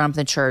church or grown up in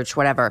the church,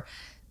 whatever,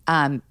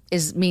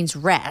 means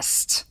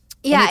rest.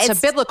 Yeah, and it's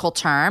a biblical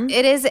term.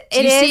 It is.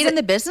 Do you see it in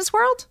the business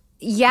world?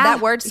 Yeah,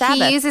 that word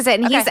Sabbath. He uses it,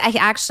 and Okay. he's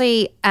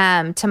actually,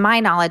 to my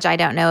knowledge, I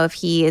don't know if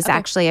he is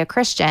actually a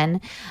Christian,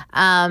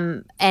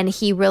 and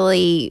he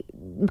really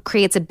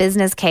creates a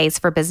business case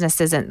for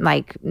businesses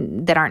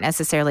that aren't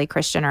necessarily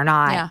Christian or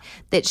not,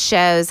 that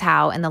shows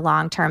how in the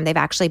long term they've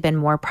actually been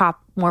more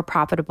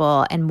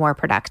profitable and more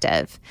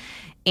productive.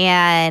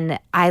 And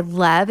I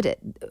loved it.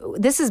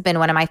 This has been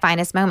one of my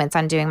finest moments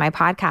on doing my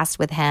podcast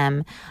with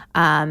him.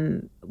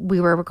 We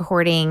were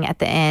recording at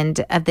the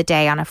end of the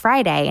day on a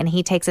Friday, and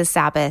he takes a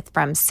Sabbath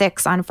from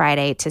 6 on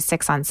Friday to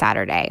 6 on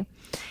Saturday.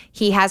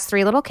 He has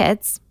 3 little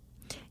kids,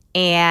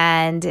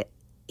 and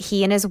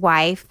he and his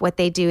wife, what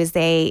they do is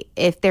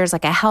if there's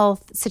like a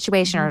health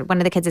situation or one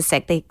of the kids is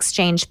sick, they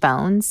exchange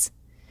phones,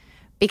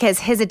 because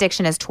his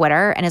addiction is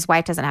Twitter and his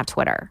wife doesn't have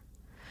Twitter.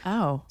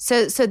 Oh.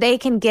 So they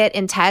can get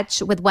in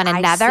touch with one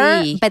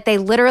another, see. but they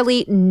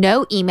literally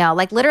no email.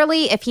 Like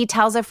literally if he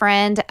tells a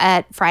friend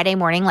at Friday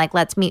morning, like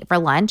let's meet for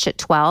lunch at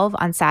 12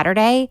 on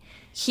Saturday,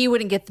 He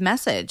wouldn't get the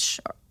message.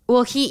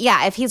 well,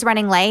 if he's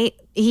running late,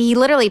 he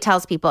literally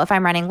tells people, if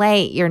I'm running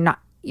late,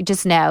 you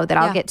just know that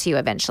I'll get to you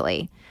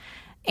eventually.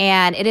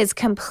 And it is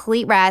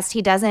complete rest.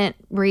 He doesn't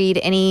read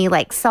any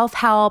like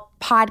self-help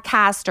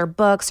podcast or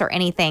books or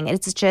anything.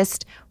 It's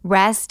just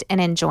rest and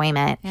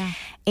enjoyment. Yeah.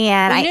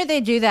 And I knew they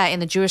do that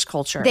in the Jewish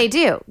culture. They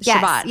do.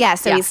 Yes. Shabbat. Yeah.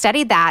 So he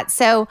studied that.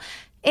 So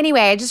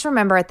anyway, I just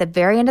remember at the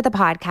very end of the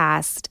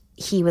podcast,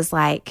 he was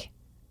like,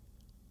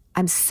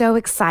 I'm so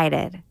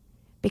excited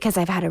because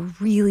I've had a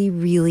really,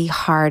 really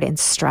hard and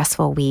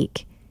stressful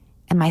week,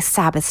 and my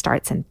Sabbath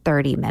starts in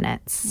 30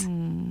 minutes.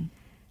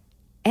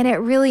 And it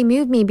really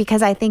moved me,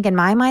 because I think in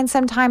my mind,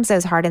 sometimes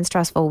those hard and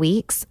stressful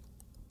weeks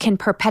can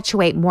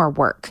perpetuate more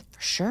work.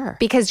 Sure.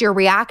 Because you're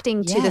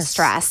reacting to the Yes.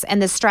 stress.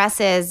 And the stress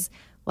is,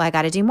 well, I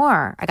got to do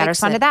more. I got to Fix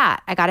respond it. to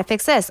that. I got to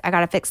fix this. I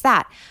got to fix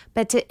that.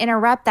 But to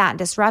interrupt that and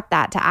disrupt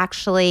that, to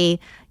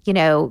actually, you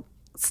know,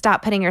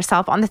 stop putting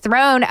yourself on the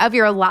throne of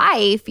your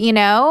life, you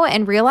know,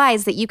 and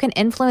realize that you can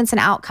influence an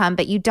outcome,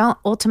 but you don't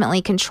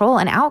ultimately control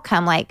an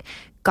outcome. Like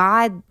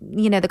God,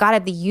 you know, the God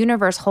of the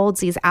universe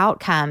holds these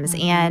outcomes.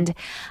 And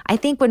I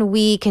think when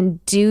we can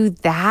do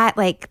that,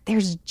 like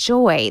there's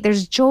joy.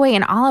 There's joy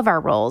in all of our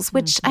roles,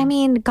 which I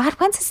mean, God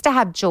wants us to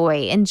have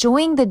joy,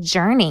 enjoying the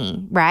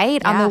journey,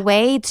 right? On the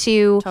way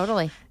to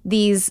Totally.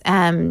 these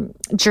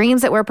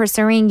dreams that we're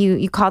pursuing.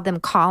 You called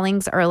them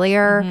callings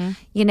earlier.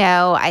 You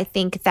know, I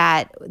think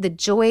that the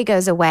joy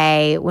goes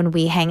away when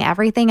we hang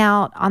everything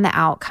out on the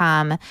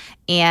outcome.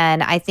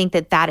 And I think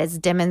that is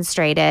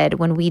demonstrated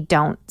when we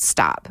don't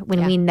stop,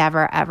 when we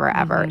never, ever,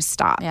 ever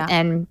stop. Yeah.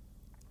 And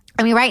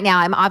I mean, right now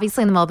I'm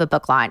obviously in the middle of a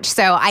book launch,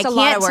 so I can't. It's a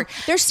lot of work.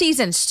 There's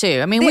seasons too.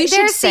 I mean, we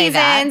should say seasons,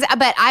 that.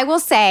 But I will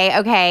say,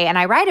 okay, and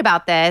I write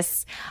about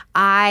this.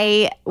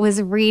 I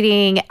was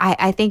reading,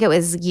 I think it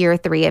was year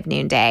 3 of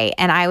Noonday,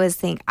 and I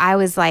was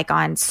like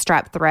on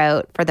strep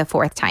throat for the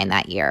 4th time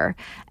that year.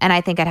 And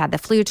I think I'd had the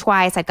flu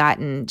twice. I'd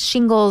gotten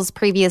shingles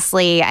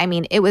previously. I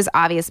mean, it was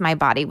obvious my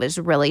body was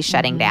really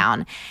shutting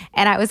down.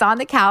 And I was on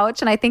the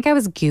couch, and I think I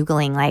was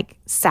Googling like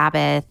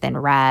Sabbath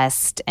and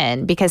rest.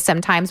 And because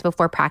sometimes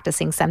before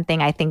practicing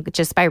something, I think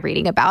just by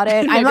reading about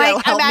it, I'm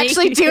like, I'm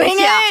actually doing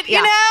it,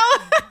 you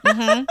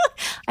know?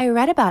 I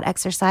read about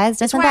exercise.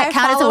 Doesn't that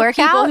count as a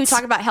workout? People who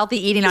talk about healthy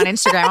eating on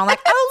Instagram. I'm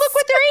like, oh, look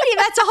what they're eating.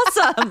 That's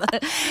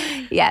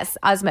awesome. Yes,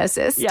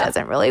 osmosis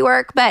doesn't really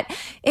work. But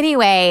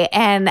anyway,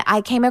 and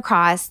I came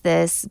across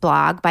this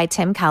blog by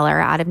Tim Keller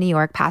out of New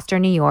York, pastor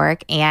New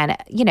York. And,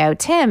 you know,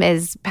 Tim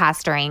is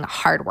pastoring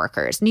hard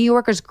workers. New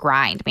Yorkers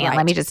grind, man. Right.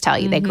 Let me just tell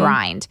you, they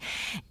grind.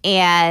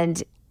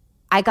 And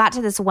I got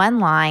to this one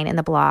line in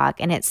the blog,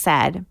 and it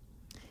said,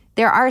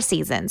 there are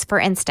seasons, for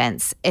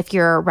instance, if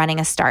you're running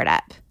a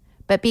startup,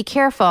 but be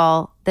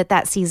careful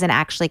that season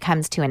actually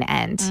comes to an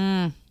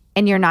end.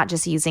 And you're not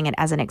just using it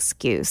as an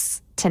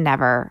excuse to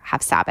never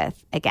have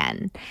Sabbath again.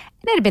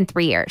 And it had been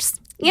 3 years.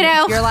 You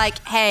know, you're like,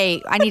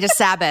 hey, I need a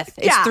Sabbath.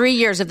 It's 3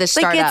 years of this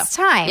startup. Like, it's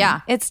time.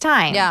 Yeah. It's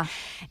time. Yeah.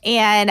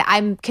 And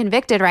I'm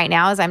convicted right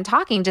now as I'm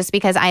talking, just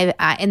because I,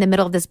 in the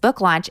middle of this book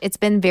launch, it's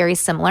been very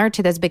similar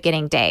to those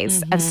beginning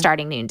days of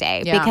starting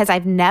Noonday, because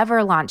I've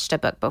never launched a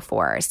book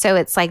before. So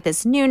it's like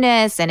this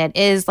newness, and it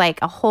is like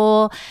a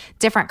whole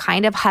different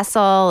kind of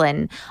hustle,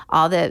 and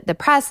all the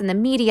press and the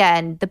media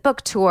and the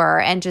book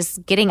tour and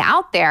just getting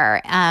out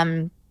there.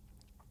 And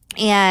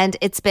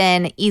it's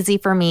been easy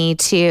for me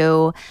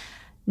to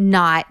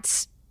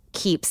not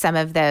keep some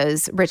of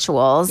those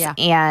rituals. Yeah.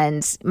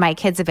 And my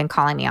kids have been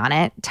calling me on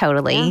it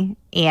totally.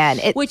 Yeah.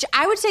 And which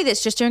I would say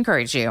this just to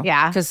encourage you.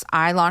 Yeah. Because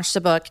I launched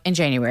a book in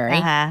January.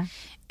 And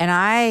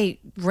I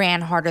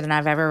ran harder than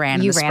I've ever ran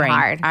in the spring. You ran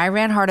hard. I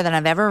ran harder than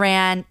I've ever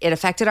ran. It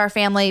affected our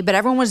family, but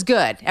everyone was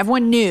good.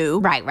 Everyone knew.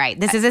 Right.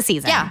 This is a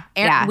season. Yeah.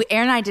 Aaron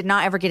and I did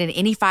not ever get in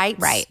any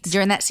fights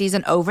during that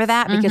season over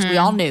that, because we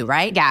all knew,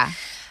 right? Yeah.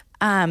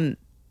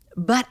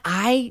 But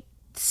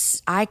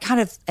I kind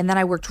of, and then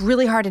I worked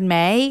really hard in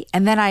May,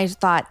 and then I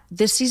thought,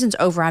 this season's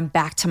over. I'm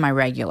back to my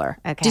regular.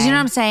 Okay. Do you know what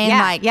I'm saying?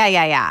 Yeah. Like,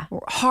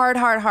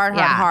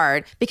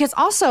 hard. Because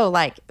also,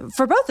 like,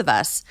 for both of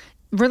us,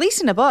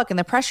 releasing a book and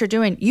the pressure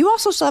doing, you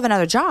also still have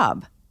another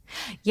job.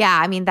 Yeah,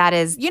 I mean, that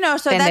is, you know,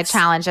 so been that's the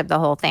challenge of the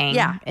whole thing.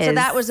 Yeah. So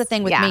that was the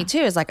thing with me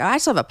too, is like, I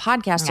still have a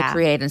podcast to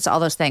create and so all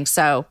those things.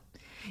 So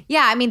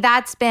yeah, I mean,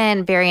 that's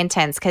been very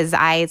intense, because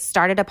I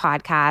started a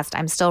podcast.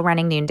 I'm still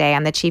running Noonday.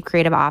 I'm the chief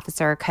creative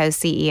officer,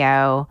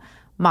 co-CEO,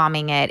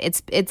 momming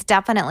it. It's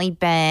definitely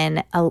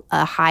been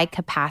a high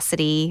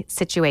capacity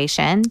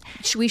situation.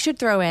 We should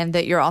throw in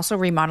that you're also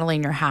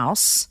remodeling your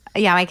house.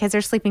 Yeah, my kids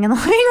are sleeping in the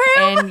living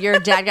room. And your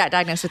dad got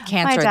diagnosed with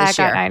cancer this year. My dad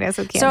got diagnosed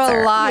with cancer.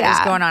 So a lot is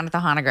going on at the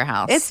Honegger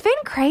house. It's been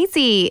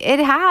crazy. It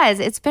has.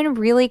 It's been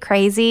really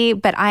crazy,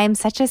 but I'm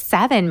such a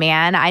 7,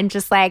 man. I'm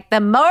just like, the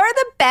more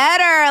the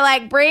better.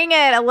 Like, bring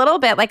it a little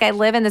bit. Like, I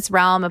live in this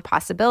realm of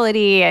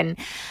possibility. And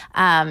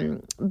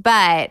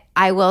but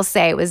I will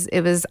say it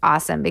was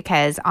awesome,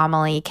 because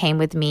Amelie came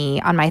with me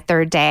on my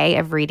 3rd day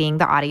of reading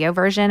the audio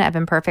version of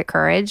Imperfect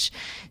Courage.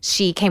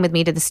 She came with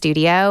me to the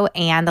studio,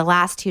 and the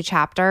last 2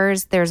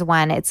 chapters, there's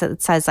one, it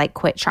says like,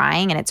 quit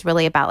trying. And it's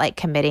really about like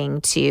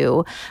committing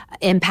to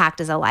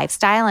impact as a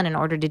lifestyle. And in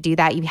order to do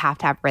that, you have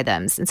to have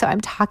rhythms. And so I'm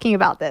talking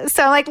about this.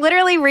 So like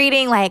literally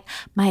reading, like,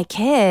 my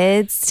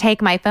kids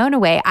take my phone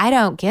away. I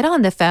don't get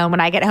on the phone when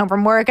I get home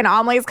from work. And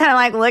Amelie's kind of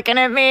like looking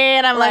at me,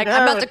 and I'm like,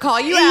 I'm about to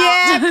call you out.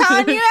 Yeah, I'm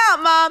calling you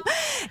out, Mom.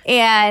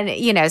 And,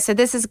 you know, so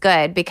this is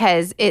good,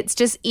 because it's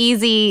just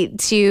easy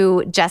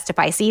to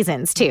justify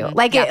seasons too.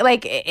 Like,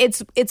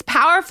 it's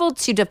powerful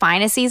to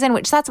define a season,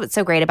 which that's what's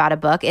so great about a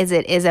book, is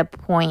it is a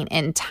point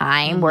in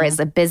time, whereas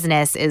a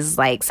business is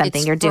like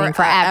something you're doing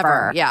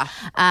forever. Yeah.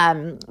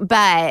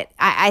 But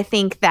I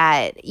think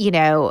that, you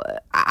know,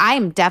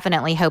 I'm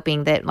definitely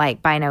hoping that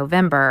like by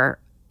November,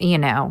 you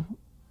know,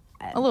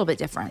 a little bit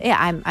different. Yeah,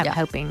 I'm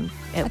hoping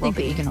it will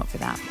be. You can hope for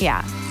that.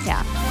 Yeah.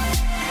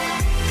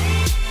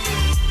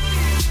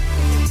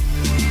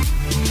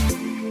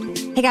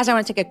 Hey guys, I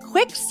want to take a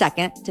quick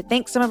second to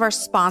thank some of our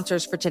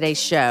sponsors for today's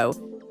show.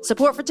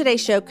 Support for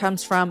today's show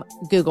comes from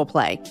Google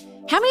Play.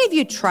 How many of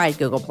you tried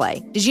Google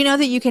Play? Did you know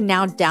that you can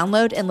now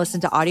download and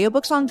listen to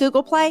audiobooks on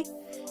Google Play?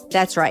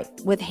 That's right.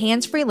 With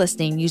hands-free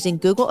listening using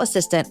Google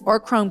Assistant or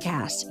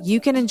Chromecast, you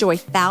can enjoy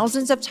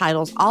thousands of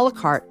titles a la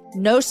carte,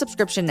 no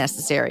subscription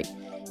necessary.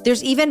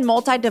 There's even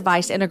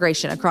multi-device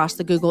integration across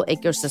the Google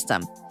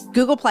ecosystem.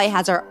 Google Play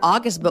has our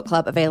August book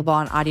club available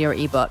on audio or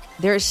ebook.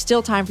 There is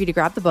still time for you to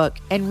grab the book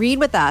and read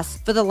with us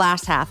for the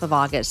last half of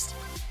August.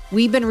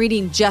 We've been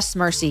reading Just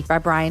Mercy by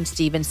Brian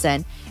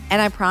Stevenson,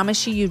 and I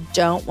promise you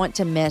don't want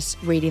to miss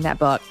reading that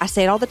book. I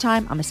say it all the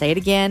time. I'm going to say it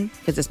again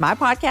because it's my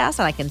podcast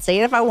and I can say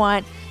it if I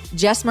want.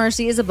 Just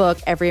Mercy is a book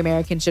every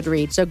American should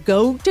read. So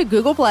go to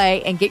Google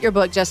Play and get your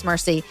book, Just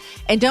Mercy.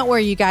 And don't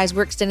worry, you guys,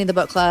 we're extending the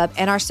book club.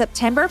 And our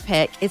September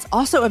pick is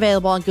also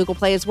available on Google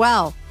Play as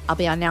well. I'll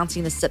be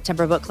announcing the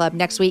September book club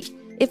next week.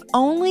 If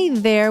only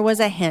there was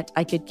a hint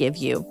I could give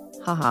you.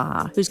 Ha ha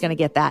ha. Who's going to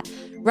get that?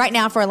 Right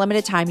now, for a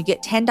limited time, you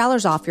get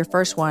 $10 off your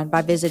first one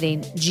by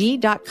visiting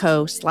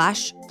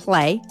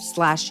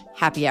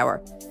g.co/play/happy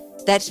hour.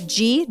 That's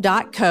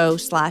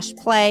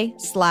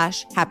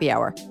g.co/play/happy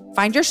hour.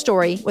 Find your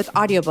story with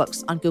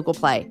audiobooks on Google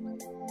Play.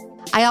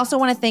 I also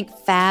want to thank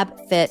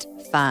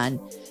FabFitFun.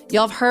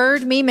 Y'all have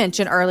heard me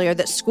mention earlier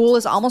that school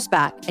is almost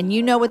back, and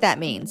you know what that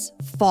means.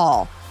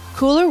 Fall.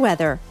 Cooler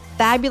weather,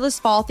 fabulous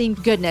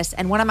fall-themed goodness,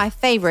 and one of my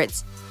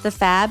favorites, the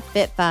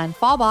FabFitFun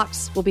Fall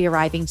Box will be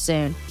arriving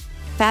soon.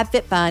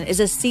 FabFitFun is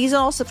a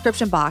seasonal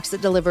subscription box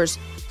that delivers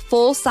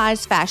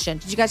full-size fashion.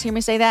 Did you guys hear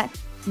me say that?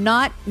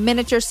 Not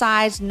miniature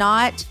size,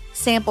 not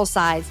sample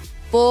size,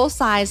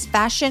 full-size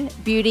fashion,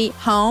 beauty,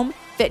 home,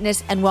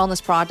 fitness, and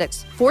wellness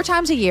products 4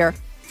 times a year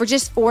for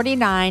just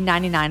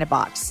 $49.99 a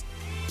box.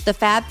 The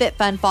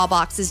FabFitFun Fall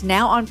Box is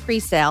now on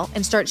pre-sale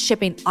and starts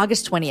shipping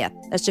August 20th.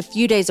 That's a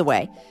few days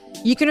away.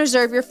 You can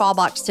reserve your Fall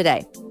Box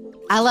today.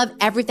 I love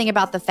everything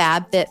about the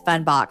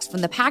FabFitFun box,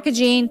 from the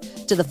packaging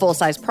to the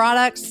full-size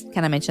products.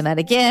 Can I mention that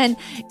again?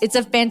 It's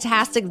a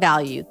fantastic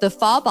value. The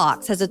Fall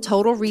Box has a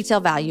total retail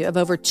value of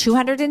over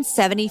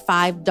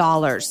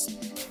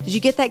 $275. Did you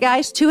get that,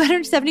 guys?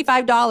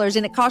 $275,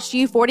 and it costs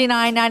you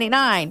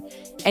 $49.99.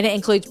 And it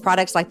includes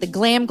products like the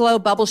Glam Glow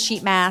Bubble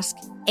Sheet Mask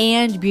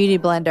and Beauty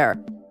Blender.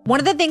 One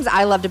of the things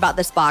I loved about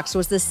this box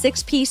was the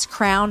 6-piece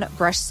crown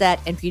brush set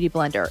and beauty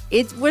blender.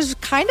 It was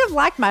kind of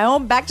like my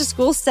own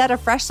back-to-school set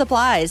of fresh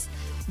supplies.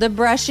 The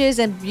brushes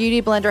and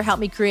beauty blender helped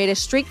me create a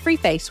streak-free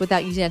face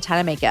without using a ton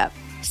of makeup.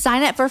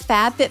 Sign up for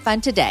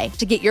FabFitFun today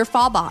to get your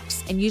fall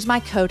box and use my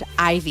code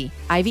IVY,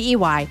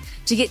 IVEY,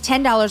 to get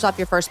 $10 off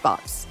your first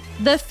box.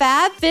 The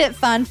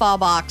FabFitFun Fall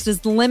Box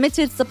is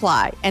limited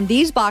supply, and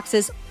these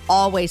boxes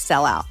always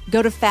sell out.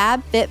 Go to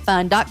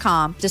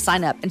fabfitfun.com to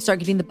sign up and start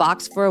getting the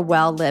box for a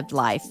well-lived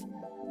life.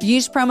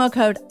 Use promo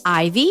code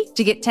IVY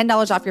to get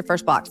 $10 off your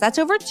first box. That's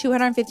over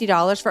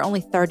 $250 for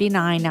only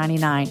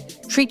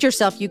 $39.99. Treat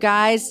yourself, you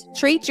guys.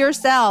 Treat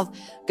yourself.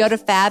 Go to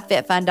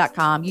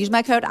fabfitfun.com. Use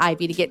my code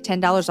IVY to get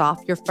 $10 off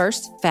your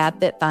first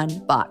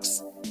FabFitFun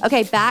box.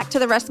 Okay, back to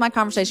the rest of my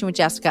conversation with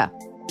Jessica.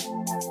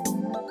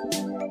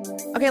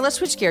 Okay, let's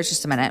switch gears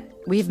just a minute.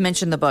 We've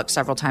mentioned the book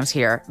several times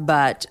here,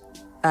 but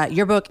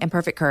your book,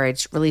 Imperfect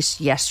Courage, released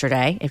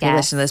yesterday. If you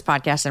listen to this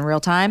podcast in real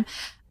time,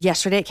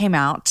 yesterday it came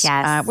out.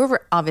 Yes. We're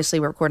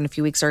recording a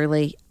few weeks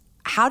early.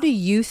 How do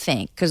you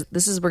think? Because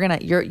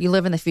you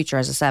live in the future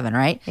as a 7,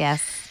 right?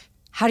 Yes.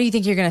 How do you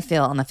think you're going to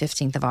feel on the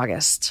 15th of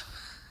August?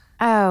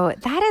 Oh,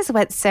 that is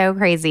what's so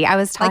crazy. I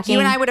was talking. Like you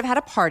and I would have had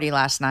a party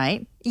last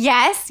night.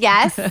 Yes.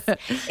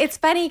 It's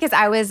funny because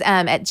I was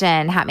at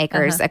Jen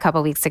Hatmaker's a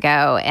couple weeks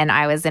ago, and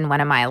I was in one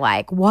of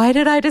my why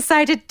did I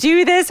decide to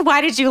do this?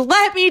 Why did you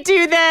let me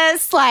do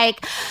this?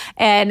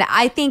 And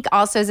I think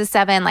also as a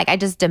 7, I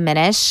just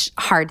diminish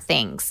hard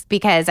things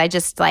because I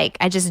just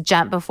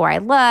jump before I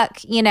look,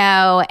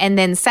 and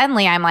then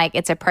suddenly I'm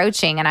it's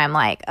approaching and I'm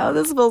oh,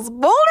 this feels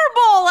vulnerable.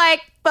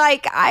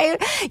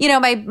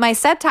 My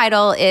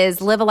subtitle is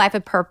Live a Life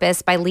of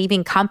Purpose by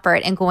Leaving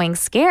Comfort and Going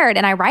Scared.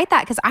 And I write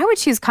that because I would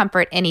choose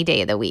comfort any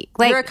day of the week.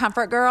 You're a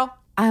comfort girl?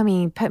 I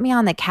mean, put me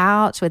on the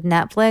couch with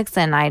Netflix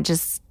and I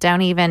just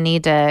don't even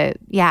need to.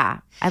 Yeah,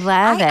 I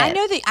love it. I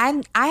know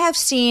that I have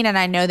seen and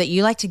I know that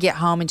you like to get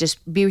home and just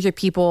be with your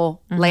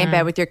people, lay in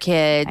bed with your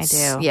kids.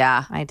 I do.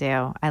 Yeah. I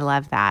do. I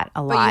love that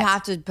a lot. But you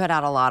have to put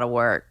out a lot of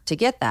work to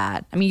get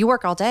that. I mean, you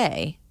work all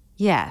day.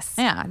 Yes.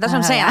 Yeah, that's what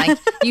I'm saying.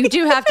 You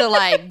do have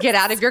to get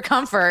out of your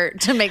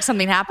comfort to make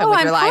something happen with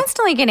your life. I'm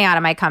constantly getting out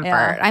of my comfort.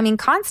 Yeah. I mean,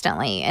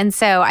 constantly. And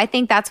so I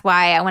think that's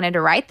why I wanted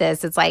to write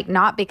this. It's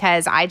not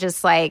because I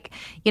just I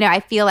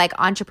feel like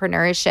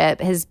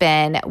entrepreneurship has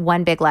been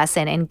one big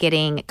lesson in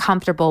getting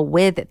comfortable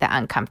with the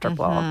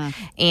uncomfortable.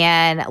 Mm-hmm.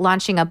 And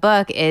launching a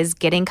book is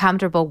getting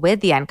comfortable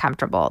with the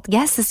uncomfortable.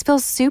 Yes, this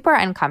feels super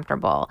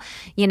uncomfortable,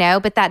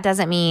 but that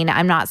doesn't mean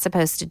I'm not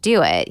supposed to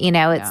do it.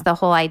 It's the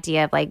whole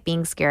idea of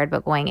being scared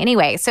but going anyway.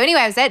 I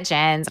was at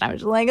Jen's and I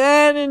was just I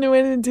didn't know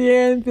what to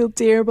do. I feel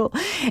terrible.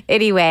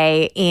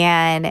 Anyway,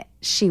 and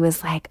she was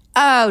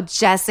oh,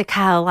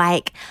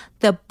 Jessica,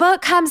 the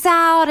book comes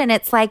out and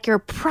it's your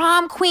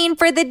prom queen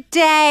for the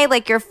day,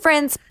 your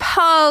friends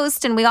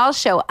post and we all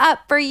show up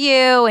for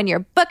you and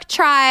your book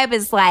tribe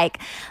is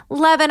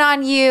loving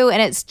on you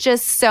and it's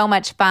just so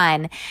much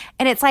fun.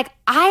 And it's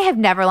I have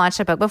never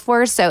launched a book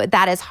before, so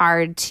that is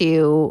hard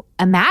to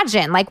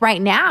imagine.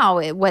 Right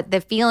now, what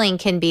the feeling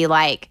can be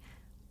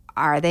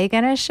are they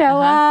going to show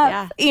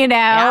up? You know,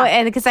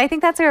 and because I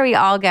think that's where we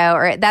all go,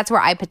 or that's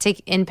where I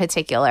in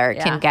particular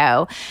can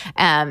go.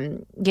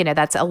 You know,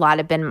 that's a lot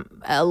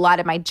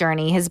of my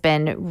journey has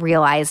been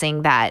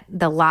realizing that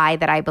the lie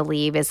that I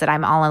believe is that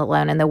I'm all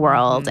alone in the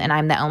world and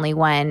I'm the only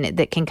one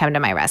that can come to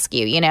my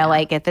rescue. You know,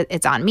 like if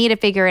it's on me to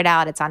figure it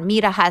out, it's on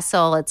me to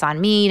hustle, it's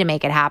on me to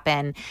make it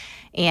happen.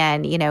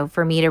 And, you know,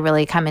 for me to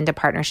really come into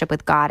partnership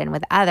with God and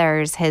with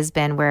others has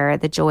been where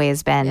the joy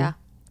has been. Yeah.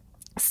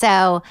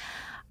 So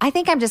I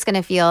think I'm just going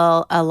to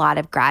feel a lot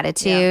of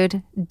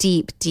gratitude,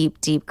 deep, deep,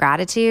 deep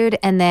gratitude.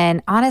 And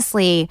then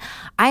honestly,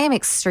 I am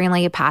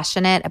extremely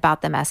passionate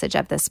about the message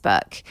of this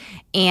book.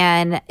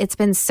 And it's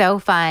been so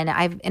fun.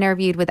 I've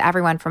interviewed with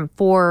everyone from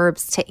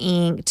Forbes to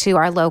Inc. to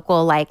our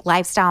local like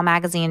lifestyle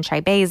magazine,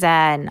 Tribeza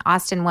and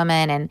Austin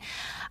Woman. And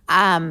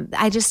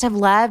I just have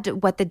loved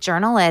what the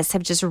journalists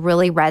have just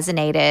really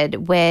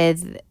resonated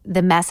with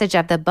the message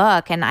of the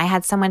book. And I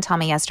had someone tell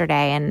me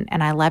yesterday, and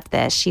I loved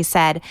this. She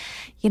said,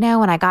 you know,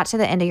 when I got to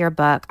the end of your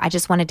book, I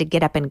just wanted to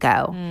get up and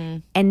go.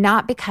 And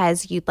not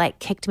because you'd like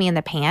kicked me in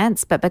the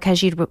pants, but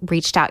because you'd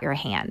reached out your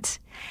hand.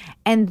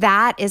 And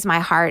that is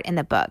my heart in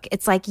the book.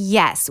 It's like,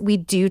 yes, we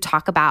do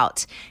talk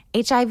about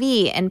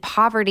HIV and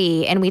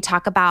poverty, and we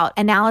talk about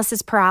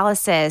analysis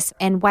paralysis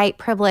and white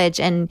privilege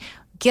and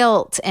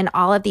guilt and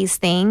all of these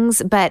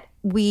things, but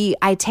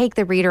I take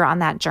the reader on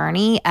that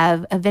journey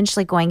of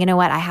eventually going, you know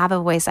what, I have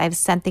a voice, I have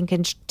something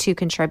to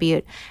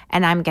contribute,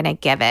 and I'm going to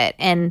give it.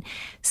 And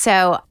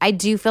so I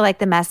do feel like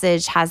the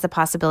message has the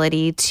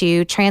possibility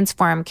to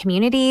transform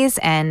communities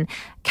and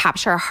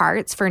capture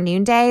hearts for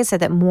Noonday so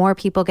that more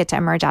people get to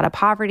emerge out of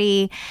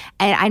poverty.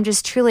 And I'm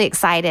just truly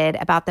excited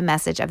about the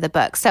message of the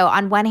book. So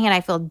on one hand,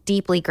 I feel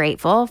deeply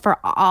grateful for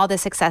all the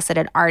success that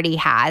it already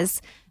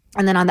has.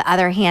 And then on the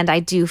other hand,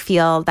 I do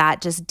feel that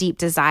just deep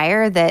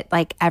desire that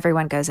like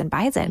everyone goes and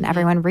buys it and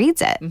everyone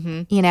reads it,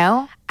 you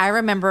know? I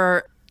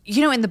remember,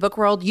 you know, in the book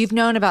world, you've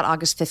known about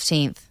August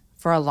 15th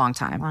for a long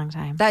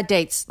time. That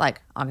date's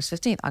like August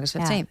 15th.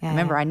 I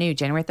remember I knew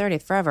January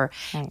 30th forever.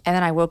 Right. And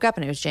then I woke up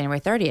and it was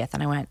January 30th.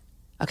 And I went,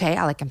 okay,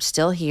 I'm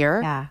still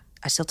here. Yeah.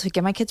 I still have to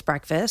get my kids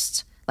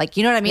breakfast. Like,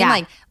 you know what I mean?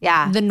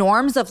 Like, the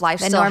norms of life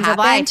still happened. The norms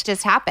of life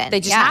just happened. They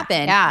just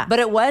happened. Yeah.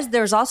 But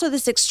there's also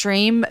this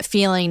extreme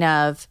feeling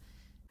of,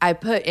 I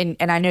put in,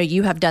 and I know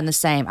you have done the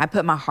same, I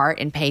put my heart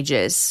in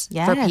pages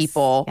for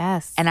people.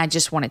 Yes. And I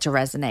just want it to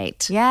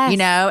resonate. Yes. You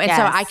know? And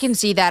so I can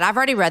see that. I've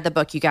already read the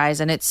book, you guys,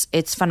 and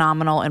it's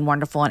phenomenal and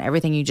wonderful and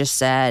everything you just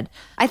said.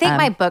 I think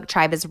my book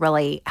tribe has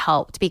really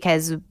helped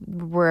because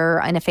we're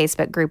in a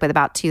Facebook group with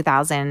about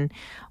 2,000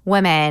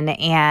 women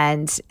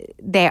and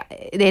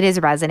it is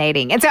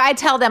resonating. And so I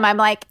tell them, I'm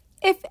like,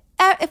 if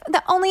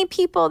the only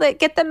people that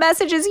get the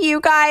message is you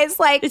guys,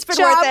 like, it's been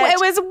worth it. It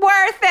was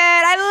worth it.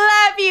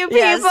 I love you,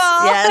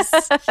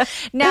 people.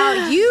 Yes.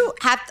 Now, you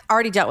have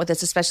already dealt with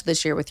this, especially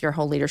this year with your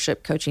whole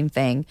leadership coaching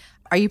thing.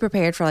 Are you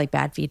prepared for like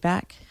bad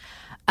feedback?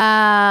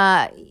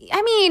 I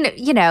mean,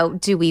 you know,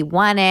 do we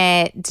want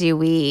it? Do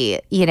we,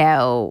 you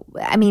know,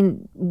 I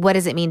mean, what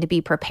does it mean to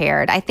be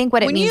prepared? I think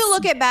what it means. When you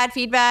look at bad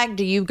feedback,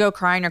 do you go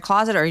cry in your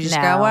closet or you just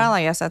go, well,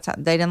 I guess that's how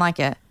they didn't like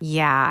it?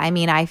 Yeah. I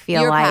mean, I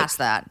feel You're like. past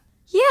that.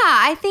 Yeah,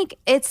 I think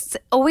it's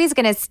always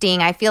going to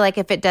sting. I feel like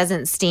if it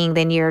doesn't sting,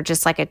 then you're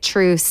just like a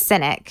true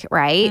cynic,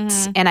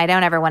 right? And I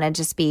don't ever want to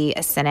just be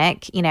a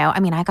cynic. You know, I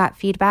mean, I got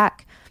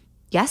feedback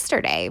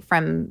yesterday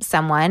from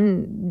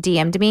someone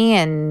DM'd me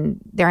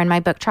and they're in my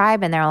book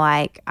tribe and they're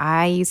like,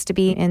 I used to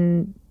be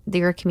in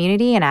your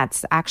community and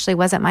that's actually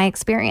wasn't my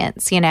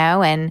experience, you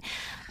know? And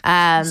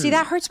see,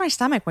 that hurts my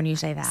stomach when you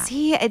say that.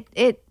 See,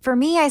 it for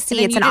me, I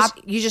see it's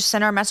you just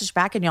sent our message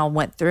back and y'all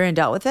went through and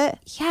dealt with it?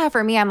 Yeah,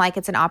 for me, I'm like,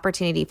 it's an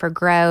opportunity for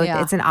growth.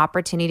 Yeah. It's an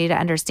opportunity to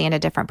understand a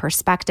different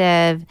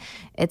perspective.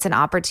 It's an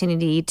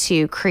opportunity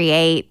to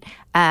create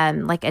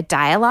like a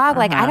dialogue.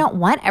 Like, I don't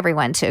want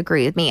everyone to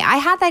agree with me. I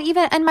had that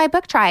even in my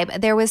book tribe.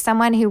 There was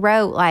someone who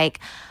wrote like,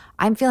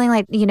 I'm feeling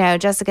like, you know,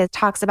 Jessica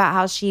talks about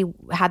how she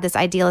had this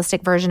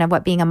idealistic version of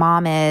what being a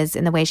mom is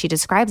and the way she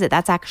describes it.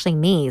 That's actually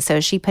me. So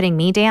is she putting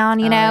me down,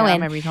 you know? Yeah, and I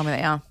remember you told me that,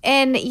 yeah.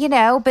 And, you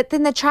know, but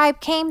then the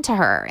tribe came to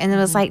her and it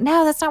was like,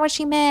 no, that's not what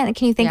she meant.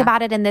 Can you think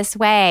about it in this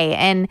way?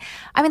 And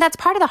I mean, that's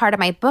part of the heart of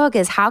my book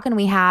is how can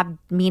we have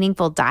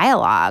meaningful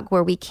dialogue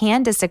where we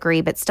can disagree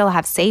but still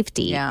have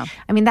safety? Yeah.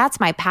 I mean, that's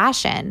my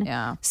passion.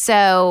 Yeah.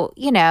 So,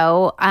 you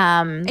know.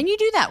 And you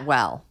do that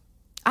well.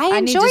 I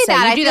enjoy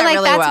that. I feel like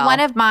really that's one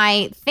of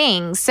my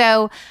things.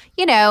 So,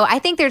 you know, I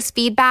think there's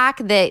feedback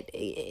that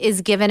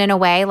is given in a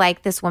way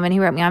like this woman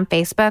who wrote me on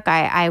Facebook.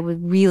 I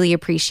really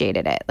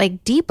appreciated it.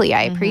 Like deeply,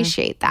 I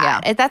appreciate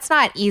that. Yeah. That's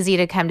not easy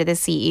to come to the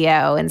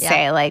CEO and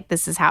say like,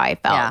 this is how I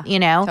felt, you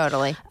know?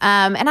 Totally.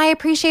 And I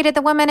appreciated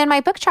the women in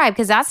my book tribe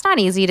because that's not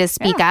easy to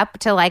speak up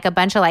to like a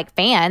bunch of like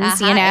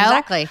fans, you know?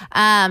 Exactly.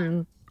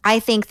 I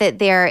think that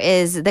there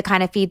is the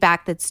kind of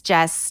feedback that's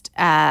just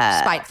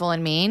spiteful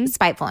and mean.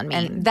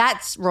 And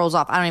that rolls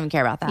off. I don't even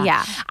care about that.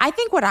 Yeah. I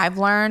think what I've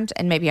learned,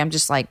 and maybe I'm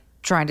just like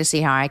trying to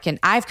see how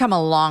I've come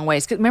a long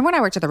ways. 'Cause remember when I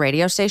worked at the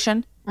radio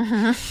station?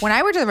 When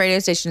I worked at the radio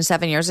station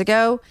 7 years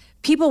ago,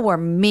 people were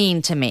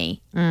mean to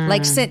me,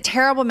 like sent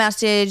terrible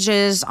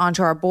messages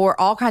onto our board,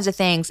 all kinds of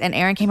things. And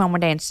Erin came home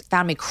one day and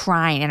found me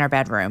crying in our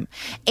bedroom.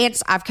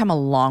 I've come a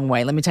long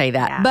way, let me tell you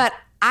that. Yeah. But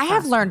I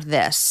have learned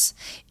this,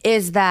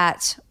 is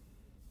that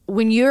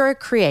when you're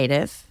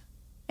creative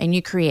and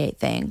you create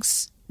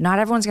things, not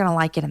everyone's going to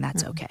like it, and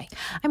that's okay.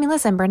 I mean,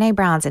 listen, Brene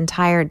Brown's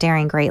entire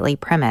Daring Greatly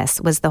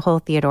premise was the whole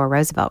Theodore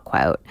Roosevelt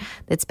quote.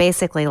 That's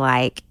basically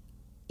like,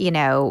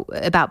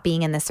 about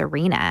being in this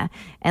arena.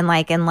 And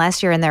like,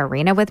 unless you're in the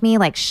arena with me,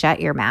 like,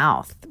 shut your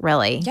mouth,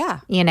 really.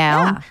 Yeah.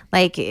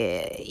 Like,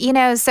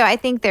 so I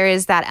think there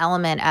is that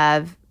element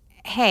of,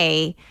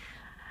 hey,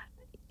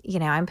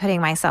 I'm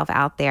putting myself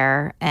out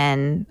there.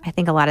 And I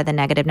think a lot of the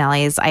negative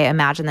Nellies, I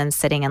imagine them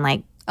sitting in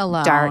like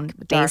alone, dark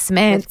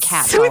basements with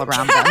cats all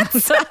around them.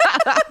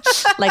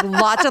 Like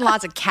lots and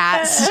lots of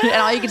cats. And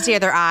all you can see are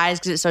their eyes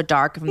because it's so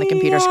dark from the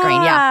computer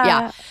screen.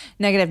 Yeah.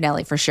 Negative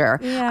Nelly for sure.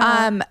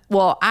 Yeah.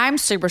 Well, I'm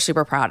super,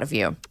 super proud of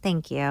you.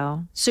 Thank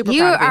you. Super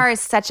you proud of you. are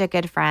such a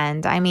good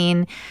friend. I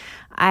mean,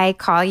 I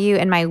call you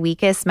in my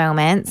weakest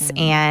moments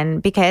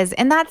and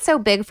that's so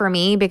big for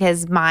me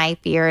because my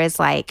fear is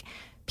like,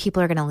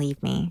 people are going to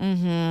leave me.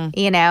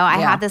 Mm-hmm. I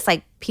have this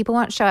like, people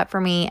won't show up for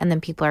me and then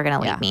people are going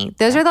to leave me.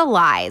 Those are the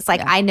lies.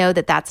 Like, I know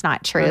that that's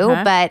not true,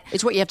 but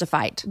it's what you have to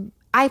fight.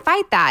 I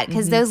fight that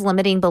because those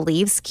limiting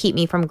beliefs keep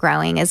me from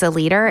growing as a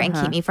leader and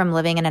keep me from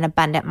living in an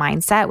abundant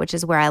mindset, which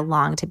is where I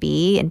long to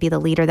be and be the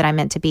leader that I'm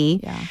meant to be.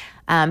 Yeah.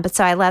 But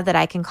so I love that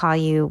I can call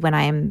you when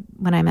I'm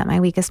at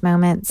my weakest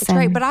moments. It's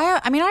great. But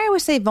I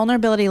always say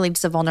vulnerability leads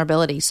to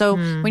vulnerability. So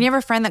when you have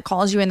a friend that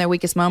calls you in their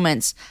weakest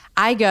moments,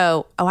 I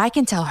go, oh, I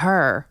can tell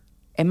her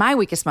in my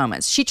weakest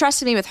moments. She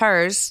trusted me with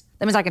hers.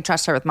 That means I can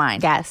trust her with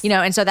mine. Yes.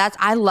 And so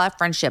I love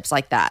friendships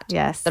like that.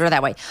 Yes. That are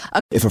that way.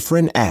 If a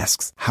friend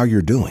asks how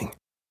you're doing,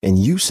 and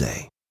you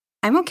say,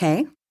 I'm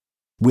okay.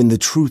 when the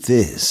truth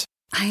is,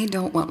 I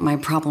don't want my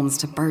problems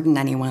to burden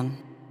anyone.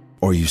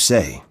 or you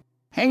say,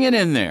 Hang it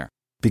in there.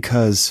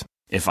 because,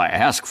 If I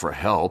ask for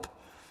help,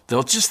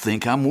 they'll just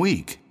think I'm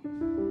weak.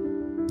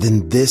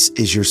 then this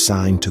is your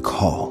sign to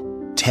call,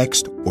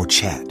 text, or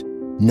chat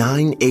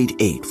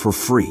 988 for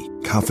free,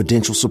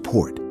 confidential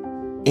support.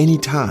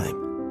 Anytime.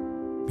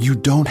 You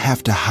don't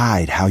have to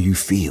hide how you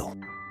feel.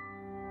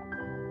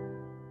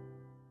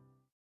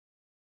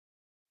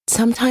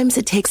 Sometimes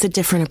it takes a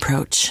different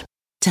approach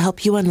to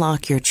help you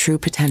unlock your true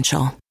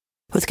potential.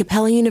 With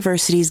Capella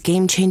University's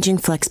game-changing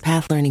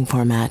FlexPath learning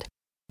format,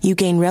 you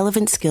gain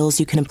relevant skills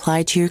you can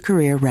apply to your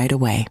career right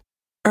away.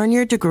 Earn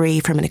your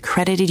degree from an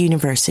accredited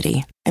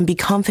university and be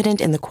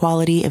confident in the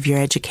quality of your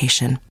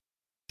education.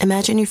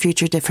 Imagine your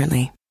future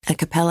differently at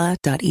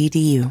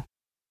capella.edu.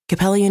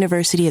 Capella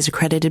University is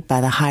accredited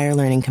by the Higher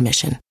Learning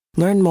Commission.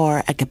 Learn more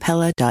at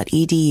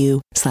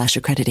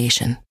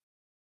capella.edu/accreditation.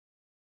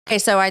 Okay,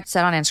 so I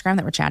said on Instagram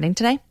that we're chatting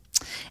today.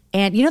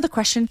 And you know the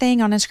question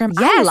thing on Instagram?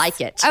 Yes. I like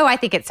it. Oh, I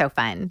think it's so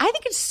fun. I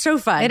think it's so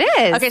fun. It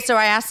is. Okay, so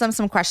I asked them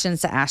some questions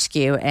to ask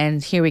you,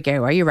 and here we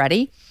go. Are you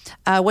ready?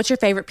 What's your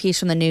favorite piece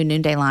from the new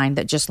Noonday line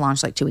that just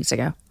launched like 2 weeks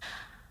ago?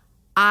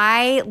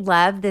 I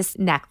love this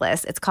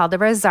necklace. It's called the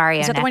Rosario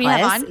necklace. Is that the one you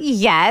have on?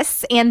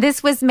 Yes. And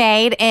this was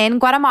made in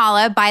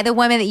Guatemala by the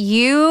woman that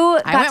you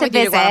got to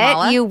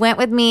visit. You went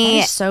with me.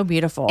 That is so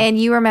beautiful. And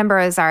you remember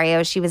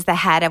Rosario. She was the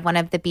head of one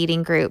of the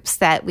beading groups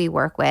that we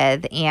work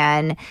with.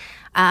 And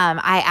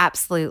I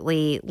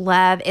absolutely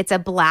love, it's a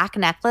black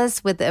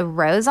necklace with a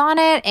rose on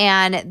it.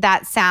 And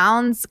that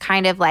sounds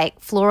kind of like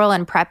floral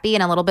and preppy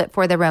and a little bit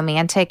for the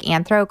romantic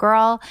anthro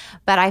girl.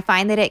 But I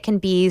find that it can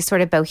be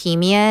sort of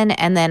bohemian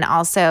and then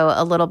also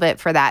a little bit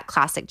for that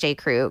classic J.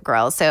 Crew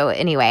girl. So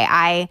anyway,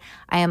 I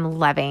am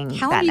loving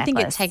How that long do you think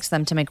it necklace. takes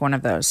them to make one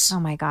of those? Oh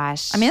my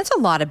gosh. I mean, it's a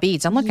lot of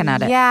beads. I'm looking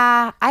at it.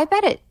 Yeah. I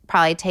bet it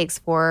probably takes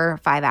 4 or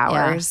 5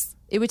 hours.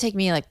 It would take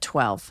me like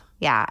 12.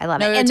 Yeah, I love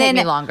No, it. it would take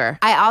me longer.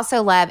 I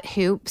also love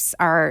hoops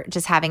are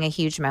just having a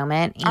huge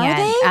moment. And, Are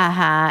they?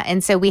 Uh-huh.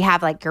 And so we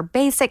have like your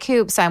basic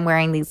hoops. So I'm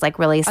wearing these like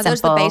really simple. Are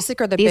those the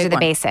basic or the These big are the one?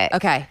 basic.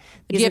 Okay.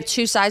 Do you have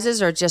 2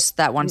 sizes or just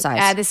that one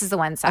size? This is the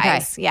one size.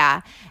 Okay. Yeah.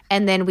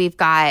 And then we've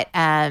got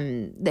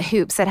the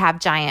hoops that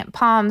have giant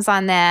palms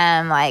on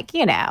them. Like,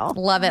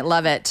 Love it.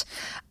 Love it.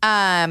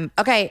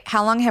 Okay.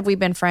 How long have we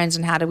been friends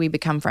and how did we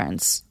become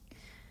friends?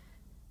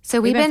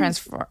 So We've been friends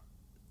for...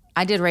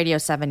 I did radio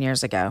 7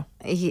 years ago.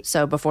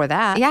 So before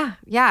that.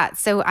 Yeah.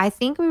 So I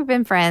think we've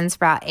been friends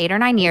for about 8 or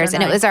 9 years.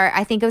 And it was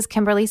I think it was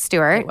Kimberly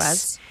Stewart. It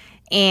was.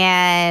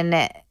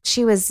 And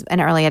she was an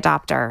early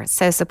adopter,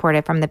 so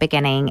supportive from the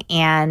beginning.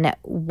 And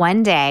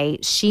one day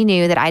she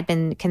knew that I'd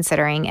been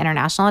considering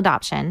international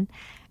adoption.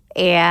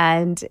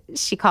 And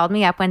she called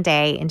me up one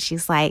day and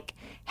she's like,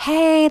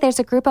 hey, there's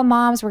a group of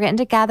moms. We're getting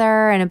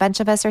together and a bunch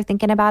of us are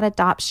thinking about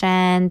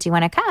adoption. Do you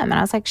want to come? And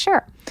I was like,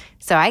 sure.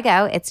 So I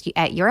go. It's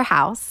at your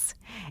house.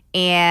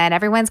 And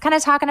everyone's kind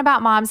of talking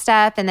about mom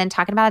stuff and then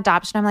talking about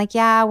adoption. I'm like,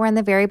 yeah, we're in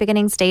the very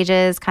beginning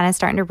stages, kind of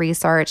starting to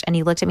research. And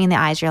you looked at me in the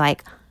eyes. You're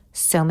like,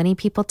 so many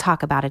people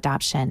talk about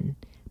adoption,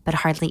 but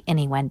hardly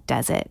anyone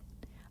does it.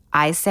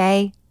 I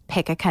say,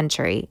 pick a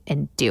country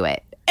and do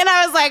it. And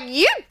I was like,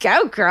 you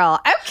go, girl.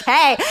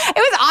 Okay. It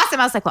was awesome.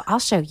 I was like, well, I'll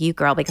show you,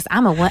 girl, because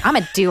I'm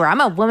a doer. I'm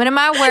a woman of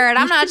my word.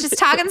 I'm not just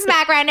talking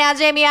smack right now,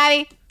 Jamie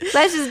Ivy.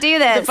 Let's just do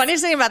this. The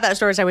funniest thing about that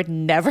story is I would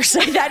never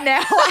say that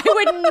now. I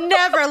would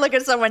never look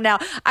at someone now.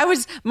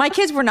 My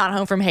kids were not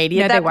home from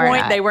Haiti at that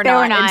point. They were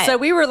not. And so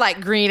we were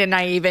like green and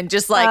naive and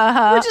just like,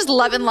 we're just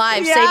loving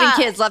life, saving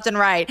kids left and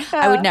right.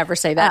 I would never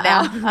say that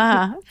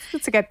now.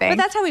 That's a good thing. But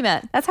that's how we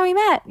met.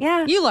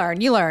 Yeah. You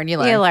learn.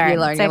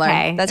 It's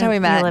okay. That's how we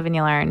met. You live and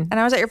you learn. And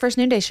I was at your first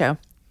Noonday show.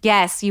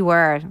 Yes, you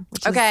were.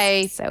 Which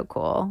is so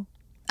cool.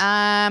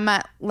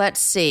 Let's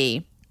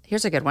see.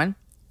 Here's a good one.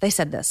 They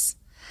said this.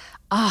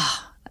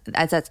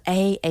 That's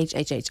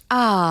AHHH.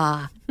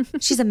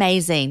 She's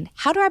amazing.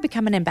 How do I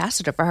become an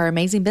ambassador for her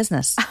amazing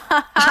business?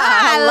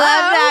 I love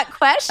that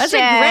question. That's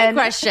a great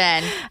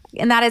question.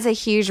 And that is a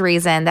huge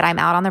reason that I'm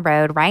out on the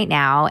road right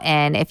now.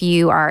 And if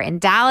you are in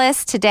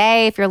Dallas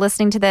today, if you're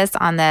listening to this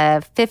on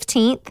the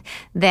 15th,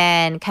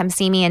 then come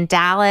see me in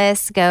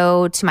Dallas.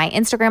 Go to my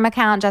Instagram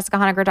account,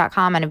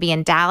 jessicahonegger.com. I'm going to be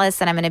in Dallas,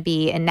 and I'm going to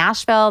be in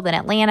Nashville, then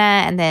Atlanta,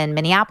 and then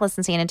Minneapolis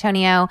and San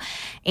Antonio.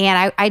 And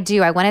I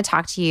want to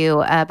talk to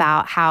you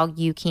about how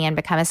you can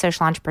become a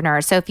social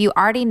entrepreneur. So if you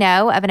already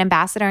know of an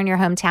ambassador in your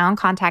hometown,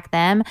 contact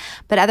them.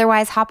 But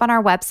otherwise, hop on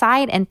our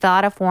website and fill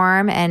out a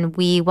form, and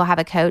we will have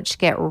a coach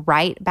get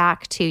right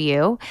back to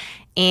you.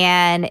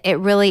 And it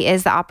really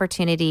is the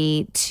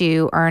opportunity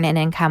to earn an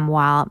income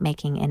while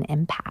making an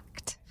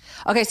impact.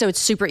 Okay, so it's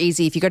super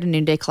easy. If you go to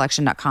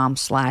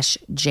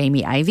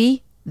noondaycollection.com/Jamie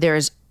Ivy,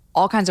 there's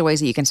all kinds of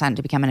ways that you can sign up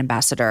to become an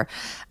ambassador.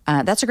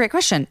 That's a great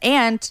question.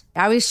 And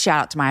I always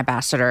shout out to my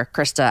ambassador,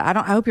 Krista. I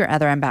hope your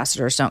other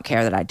ambassadors don't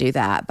care that I do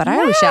that, but I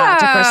always shout out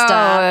to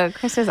Krista.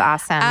 Krista's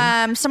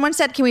awesome. Someone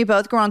said, can we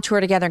both go on tour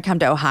together and come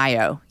to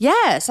Ohio?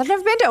 Yes, I've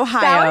never been to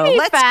Ohio. That would be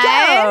Let's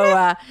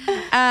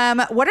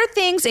go. What are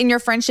things in your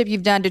friendship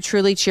you've done to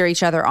truly cheer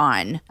each other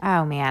on?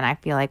 Oh man, I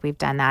feel like we've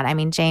done that. I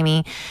mean,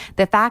 Jamie,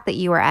 the fact that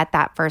you were at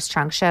that first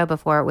trunk show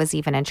before it was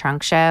even a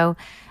trunk show,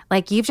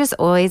 like you've just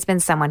always been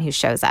someone who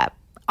shows up.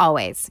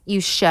 Always.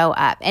 You show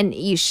up, and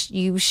you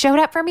showed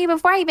up for me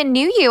before I even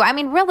knew you. I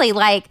mean, really,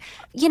 like,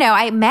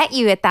 I met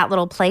you at that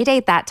little play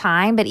date that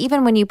time, but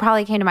even when you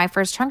probably came to my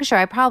first trunk show,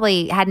 I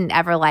probably hadn't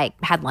ever like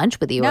had lunch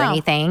with you or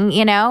anything,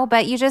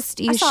 but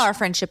I saw our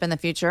friendship in the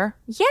future.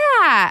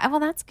 Yeah. Well,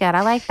 that's good.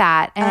 I like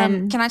that.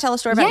 And can I tell a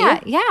story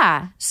about you?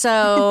 Yeah.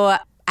 So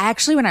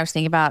actually, when I was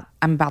thinking about,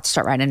 I'm about to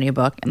start writing a new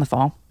book in the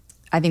fall.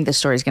 I think this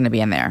story is going to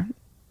be in there.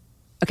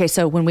 Okay.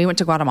 So when we went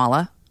to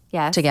Guatemala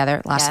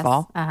together last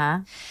fall,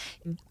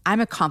 I'm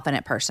a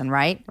confident person,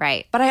 right?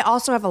 Right. But I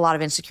also have a lot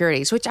of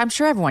insecurities, which I'm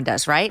sure everyone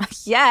does, right?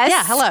 Yes.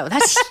 Yeah, hello.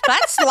 That's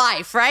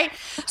life, right?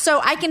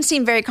 So I can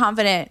seem very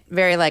confident,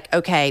 very like,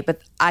 okay, but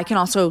I can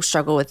also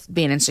struggle with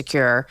being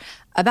insecure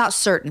about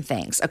certain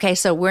things. Okay,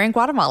 so we're in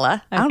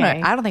Guatemala.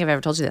 Okay. I don't think I've ever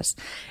told you this.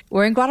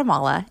 We're in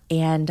Guatemala,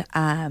 and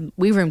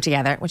we roomed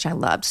together, which I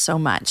loved so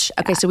much.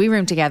 Okay, so we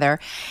roomed together,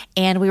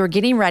 and we were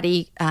getting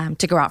ready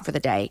to go out for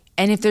the day.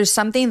 And if there's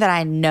something that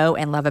I know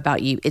and love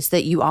about you, it's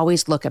that you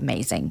always look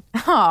amazing.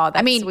 Oh,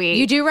 that's sweet.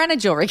 You do run a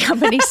jewelry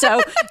company,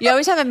 so you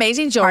always have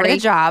amazing jewelry. Part of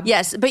the job.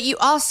 Yes, but you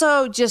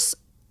also just...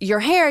 your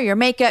hair, your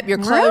makeup, your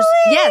clothes.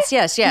 Really?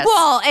 Yes.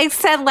 Well,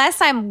 except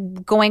unless I'm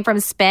going from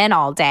spin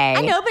all day.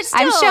 I know, but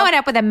still. I'm showing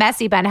up with a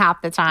messy bun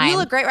half the time. You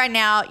look great right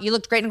now. You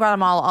looked great in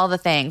Guatemala, all the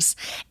things.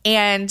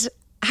 And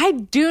I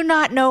do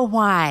not know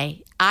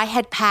why I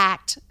had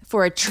packed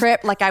for a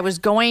trip like I was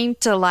going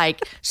to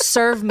like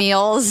serve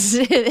meals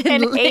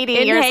in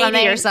Haiti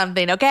or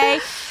something, okay?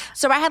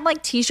 So I had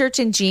like t-shirts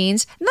and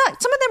jeans.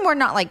 Some of them were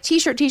not like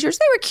t-shirts. They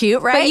were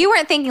cute, right? But you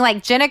weren't thinking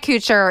like Jenna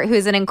Kuchar,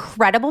 who's an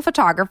incredible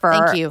photographer.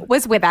 Thank you.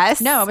 Was with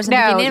us. No, I wasn't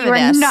thinking any of this.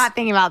 You were not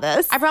thinking about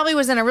this. I probably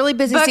was in a really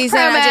busy Book season.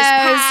 Promos, I just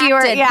packed. you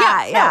were, and,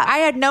 yeah. I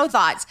had no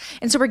thoughts.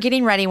 And so we're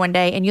getting ready one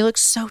day, and you look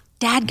so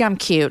dadgum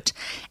cute.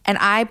 And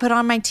I put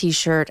on my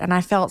t-shirt, and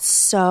I felt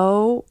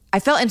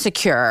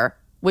insecure,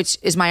 which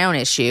is my own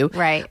issue.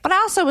 Right. But I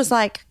also was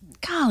like,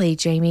 golly,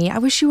 Jamie, I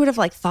wish you would have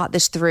like thought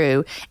this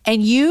through.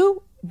 And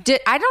you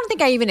did. I don't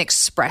think I even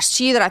expressed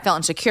to you that I felt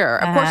insecure.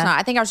 Of course not.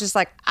 I think I was just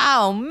like,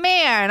 oh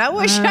man, I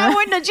wish I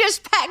wouldn't have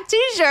just packed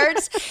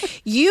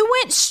t-shirts. You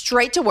went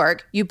straight to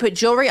work. You put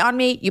jewelry on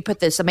me. You put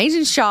this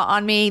amazing shot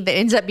on me that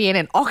ends up being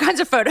in all kinds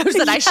of photos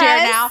that I share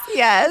now.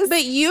 Yes.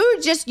 But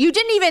you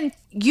didn't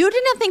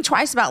think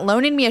twice about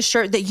loaning me a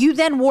shirt that you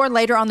then wore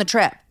later on the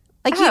trip.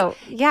 Like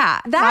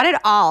not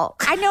at all.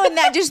 I know, and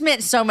that just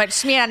meant so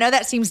much to me. And I know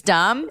that seems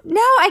dumb. No,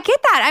 I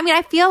get that. I mean,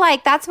 I feel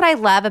like that's what I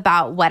love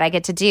about what I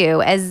get to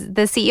do as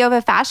the CEO of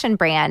a fashion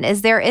brand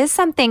is there is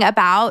something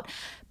about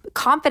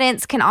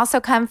confidence can also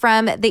come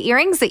from the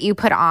earrings that you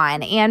put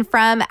on and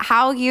from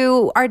how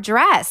you are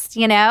dressed,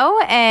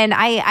 And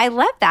I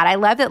love that. I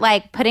love that,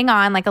 like putting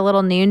on like a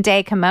little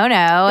noonday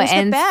kimono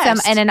and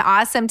an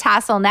awesome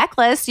tassel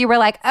necklace. You were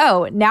like,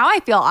 oh, now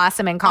I feel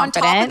awesome and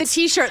confident. On top of the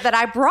t-shirt that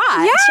I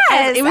brought.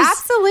 Yes,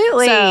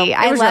 absolutely.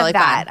 I love really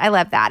that. Fun. I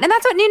love that. And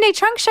that's what Noonday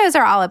Trunk shows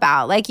are all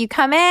about. Like you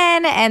come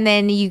in and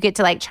then you get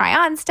to like try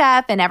on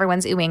stuff and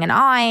everyone's oohing and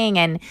awing.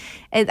 And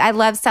I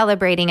love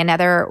celebrating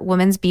another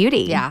woman's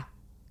beauty. Yeah.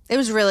 It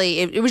was really,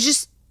 it was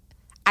just,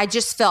 I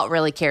just felt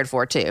really cared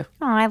for too.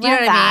 Oh, I love You know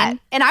what that. I mean?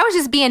 And I was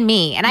just being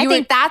me. And I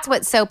think that's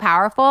what's so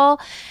powerful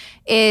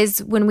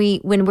is when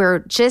we're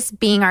just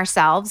being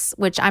ourselves,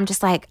 which I'm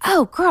just like,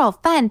 oh, girl,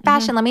 fun,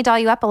 fashion, let me doll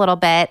you up a little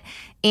bit.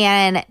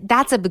 And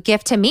that's a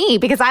gift to me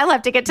because I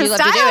love to get to You love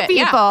to do style it.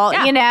 people,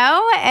 Yeah. you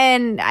know?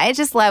 And I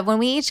just love when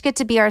we each get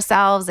to be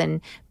ourselves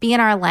and be in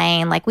our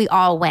lane, like we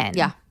all win.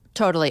 Yeah,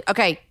 totally.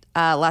 Okay,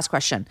 last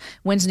question.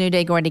 When's New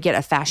Day going to get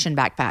a fashion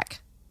backpack?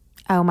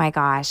 Oh my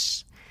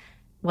gosh.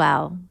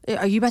 Well,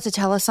 Are you about to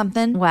tell us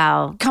something?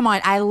 well, Come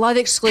on, I love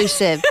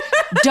exclusive.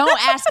 Don't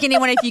ask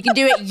anyone if you can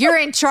do it. You're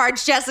in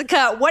charge,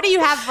 Jessica. What do you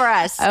have for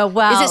us? Oh,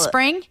 well, Is it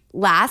spring?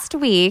 last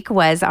week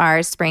was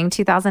our spring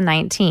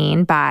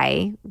 2019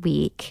 buy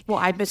week. Well,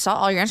 I saw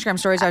all your Instagram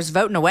stories. I was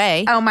voting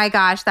away. Oh my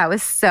gosh, that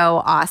was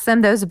so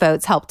awesome. Those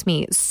votes helped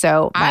me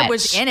so much. I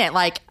was in it.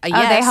 Like, yes.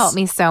 Oh, they helped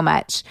me so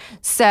much.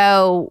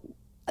 So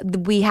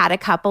we had a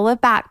couple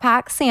of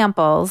backpack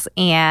samples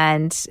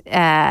and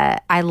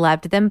I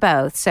loved them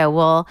both.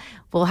 So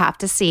we'll have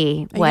to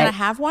see Are you going to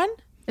have one?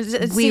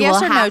 It's we a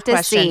yes will or no have to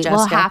question, see. Jessica.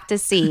 We'll have to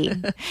see.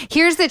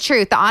 Here's the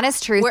truth. The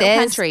honest truth What is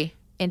country?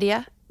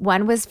 India?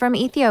 one was from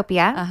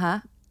Ethiopia. Uh-huh.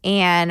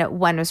 And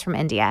one was from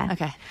India.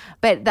 Okay.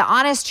 But the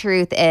honest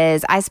truth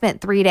is I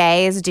spent 3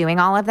 days doing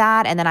all of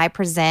that. And then I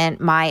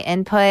present my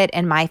input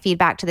and my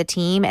feedback to the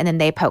team. And then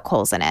they poke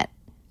holes in it.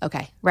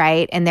 Okay.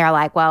 Right. And they're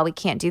like, well, we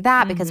can't do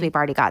that because we've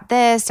already got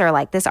this, or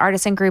like this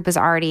artisan group has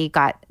already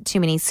got too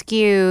many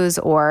SKUs,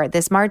 or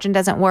this margin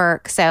doesn't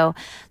work. So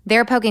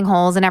they're poking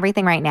holes in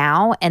everything right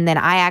now. And then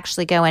I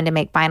actually go in to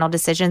make final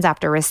decisions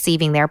after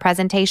receiving their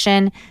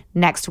presentation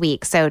next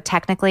week. So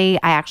technically,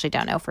 I actually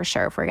don't know for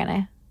sure if we're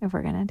gonna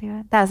do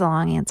it. That was a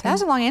long answer. That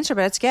was a long answer,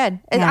 but it's good.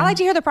 Yeah. I like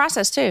to hear the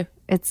process too.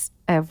 It's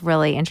a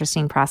really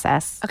interesting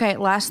process. Okay,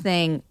 last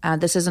thing.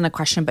 This isn't a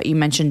question, but you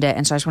mentioned it,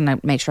 and so I just want to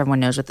make sure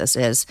everyone knows what this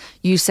is.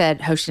 You said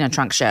hosting a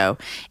trunk show,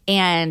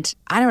 and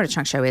I know what a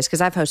trunk show is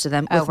because I've hosted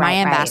them with my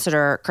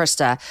ambassador,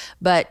 Krista.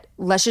 But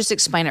let's just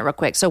explain it real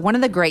quick. So one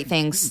of the great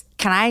things,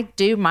 can I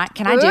do it?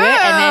 And then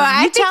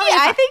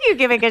I think you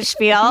give a good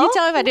spiel. you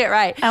tell me if I do it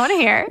right. I want to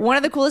hear. One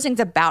of the coolest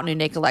things about New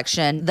Day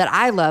Collection that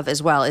I love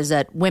as well is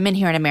that women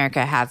here in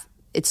America have,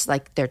 it's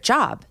like their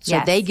job. So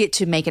Yes. they get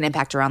to make an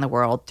impact around the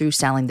world through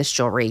selling this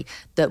jewelry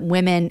that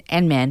women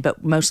and men,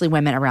 but mostly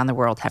women around the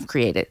world have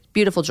created.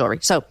 Beautiful jewelry.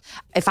 So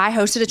if I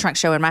hosted a trunk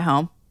show in my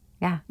home,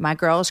 Yeah. my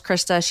girl is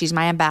Krista. She's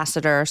my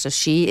ambassador. So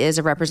she is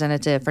a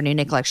representative for New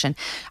Day Collection.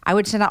 I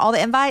would send out all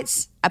the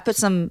invites. I put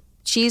some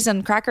cheese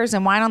and crackers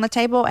and wine on the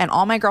table, and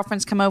all my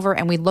girlfriends come over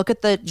and we look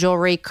at the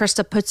jewelry.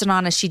 Krista puts it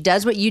on as she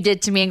does what you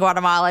did to me in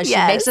Guatemala. She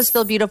Yes. makes us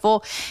feel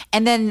beautiful.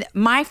 And then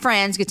my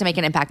friends get to make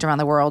an impact around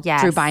the world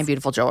Yes. through buying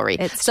beautiful jewelry.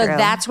 It's so true.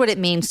 that's what it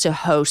means to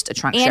host a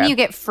trunk show. And you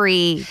get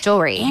free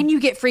jewelry. And you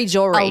get free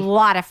jewelry. a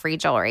lot of free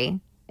jewelry.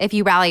 If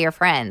you rally your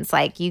friends,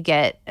 like you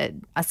get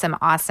some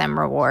awesome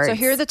rewards. So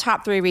here are the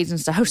top 3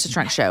 reasons to host a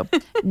trunk show.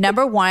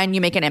 Number 1,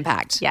 you make an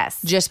impact.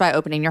 Yes. Just by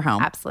opening your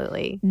home.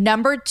 Absolutely.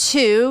 Number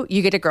 2,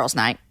 you get a girls'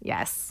 night.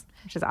 Yes.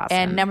 Which is awesome.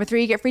 And number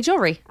 3, you get free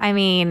jewelry. I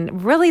mean,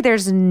 really,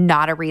 there's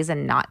not a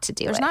reason not to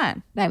do There's it. not.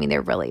 I mean,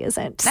 there really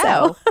isn't. No.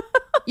 So,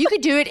 You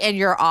could do it in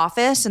your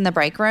office in the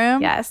break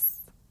room. yes.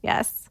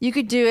 Yes. You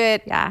could do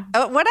it. Yeah.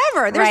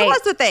 Whatever. There's Right.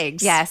 lots of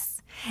things. Yes.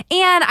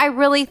 And I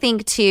really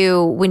think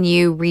too, when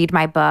you read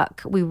my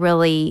book,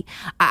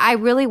 I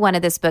really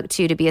wanted this book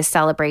too to be a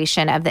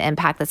celebration of the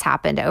impact that's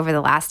happened over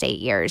the last 8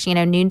 years. You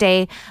know,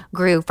 Noonday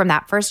grew from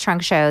that first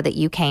trunk show that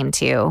you came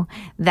to,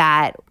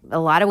 that a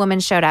lot of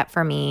women showed up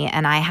for me,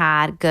 and I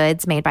had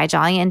goods made by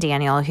Jolly and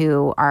Daniel,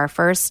 who are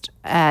first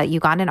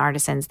Ugandan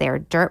artisans. They're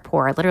dirt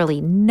poor, literally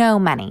no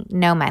money.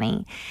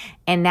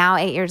 And now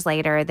 8 years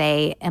later,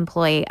 they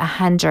employ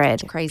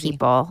 100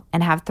 people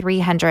and have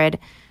 300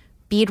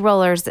 bead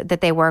rollers that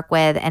they work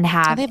with, and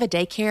have They have a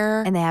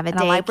daycare. and they have a and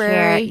daycare.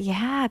 library.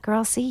 Yeah,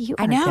 girl, see, you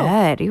are know.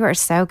 good. You are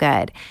so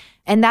good.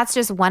 And that's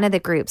just one of the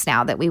groups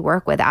now that we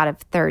work with out of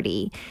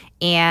 30.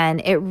 And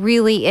it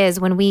really is,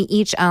 when we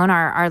each own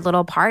our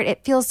little part,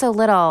 it feels so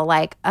little,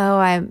 like, oh,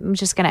 I'm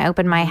just going to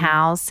open my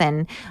house.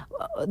 And,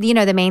 you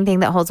know, the main thing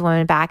that holds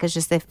women back is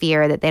just the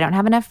fear that they don't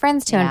have enough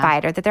friends to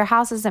invite, or that their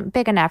house isn't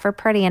big enough or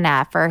pretty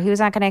enough, or who's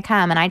not going to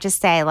come. And I just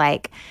say,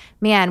 like,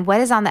 man, what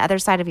is on the other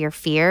side of your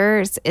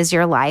fears is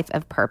your life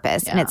of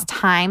purpose. And it's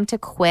time to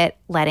quit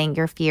letting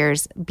your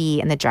fears be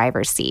in the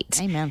driver's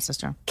seat. Amen,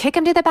 sister. Kick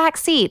them to the back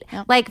seat.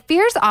 Like,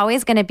 fear's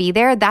always going to be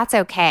there. That's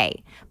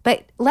okay.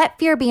 But let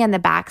fear be in the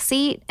back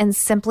seat and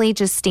simply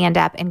just stand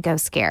up and go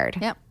scared.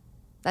 Yep.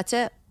 That's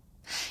it.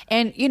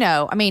 And, you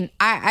know, I mean,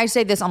 I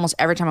say this almost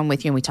every time I'm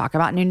with you and we talk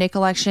about Noonday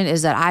Collection,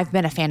 is that I've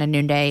been a fan of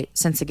Noonday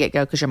since the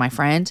get-go because you're my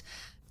friend.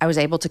 I was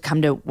able to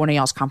come to one of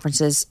y'all's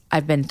conferences.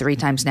 I've been 3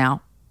 times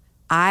now.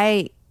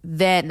 After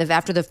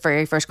the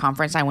very first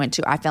conference I went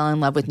to, I fell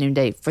in love with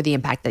Noonday for the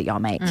impact that y'all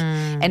make.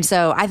 And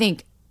so I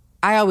think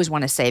I always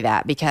want to say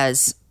that,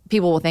 because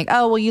people will think,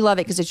 oh, well, you love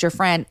it because it's your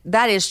friend.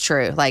 That is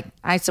true. Like,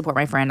 I support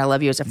my friend. I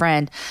love you as a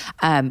friend.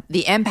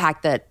 The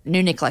impact that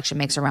Noonday Collection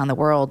makes around the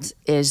world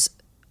is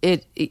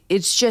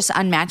it's just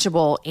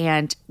unmatchable.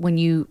 And when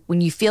you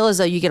feel as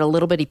though you get a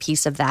little bitty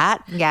piece of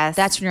that, yes,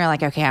 that's when you're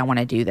like, okay, I want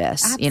to do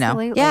this.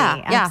 Absolutely.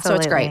 Yeah. Absolutely. So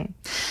it's great.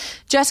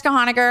 Jessica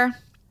Honegger,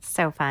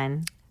 so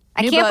fun.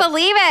 I New can't book.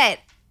 believe it.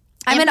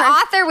 I'm an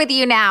author with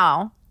you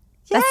now.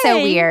 That's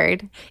so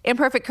weird.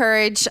 Imperfect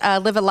Courage,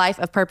 Live a Life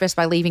of Purpose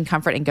by Leaving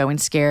Comfort and Going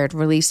Scared.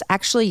 Released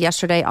actually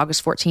yesterday,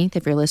 August 14th,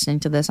 if you're listening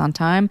to this on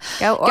time.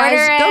 Go order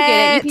Guys, it. Go get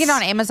it. You can get it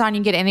on Amazon. You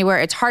can get it anywhere.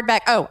 It's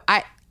hardback. Oh,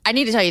 I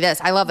need to tell you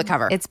this. I love the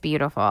cover. It's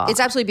beautiful. It's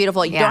absolutely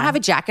beautiful. You don't have a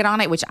jacket on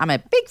it, which I'm a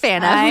big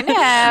fan of.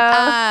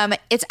 I know.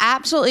 It's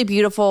absolutely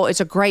beautiful. It's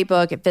a great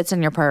book. It fits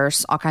in your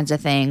purse, all kinds of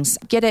things.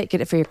 Get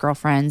it for your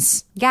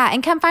girlfriends. Yeah,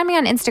 and come find me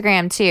on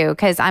Instagram too,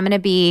 because I'm going to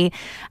be,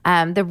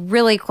 the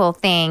really cool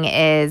thing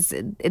is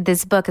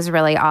this book is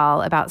really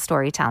all about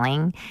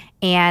storytelling.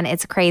 And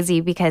it's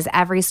crazy because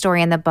every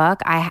story in the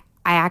book, I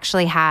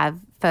actually have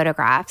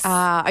photographs.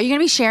 Are you going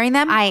to be sharing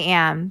them?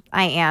 I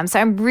am. So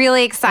I'm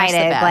really excited.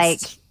 That's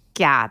the best.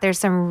 Yeah, there's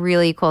some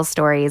really cool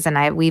stories,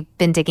 and we've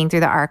been digging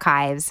through the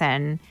archives,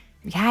 and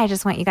yeah, I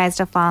just want you guys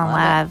to fall in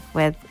love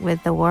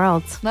with the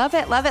world. Love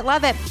it, love it,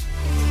 love it.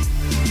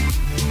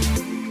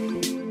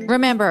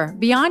 Remember,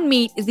 Beyond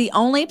Meat is the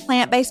only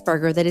plant-based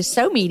burger that is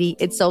so meaty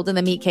it's sold in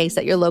the meat case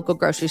at your local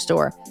grocery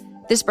store.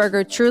 This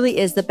burger truly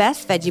is the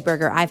best veggie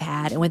burger I've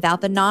had, and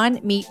without the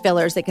non-meat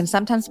fillers that can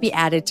sometimes be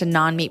added to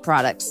non-meat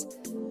products.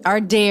 Our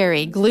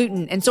dairy,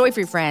 gluten, and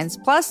soy-free friends,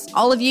 plus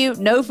all of you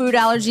no food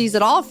allergies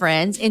at all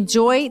friends,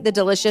 enjoy the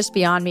delicious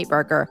Beyond Meat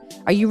burger.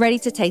 Are you ready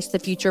to taste the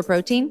future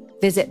protein?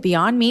 Visit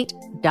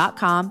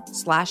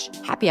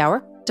beyondmeat.com/happy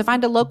hour to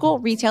find a local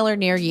retailer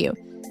near you.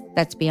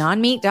 That's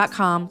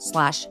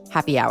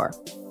beyondmeat.com/happy hour.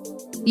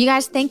 You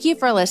guys, thank you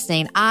for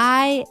listening.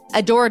 I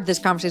adored this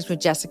conversation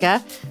with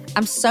Jessica.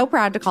 I'm so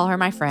proud to call her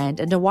my friend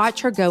and to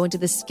watch her go into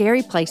the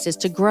scary places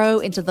to grow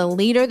into the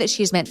leader that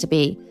she's meant to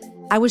be.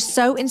 I was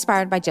so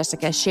inspired by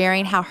Jessica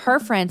sharing how her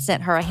friend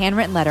sent her a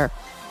handwritten letter,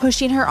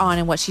 pushing her on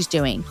in what she's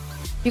doing.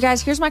 You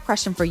guys, here's my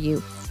question for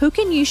you. Who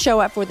can you show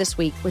up for this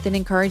week with an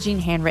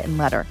encouraging handwritten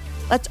letter?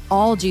 Let's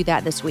all do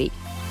that this week.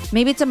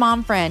 Maybe it's a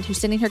mom friend who's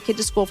sending her kid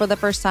to school for the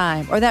first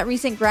time, or that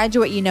recent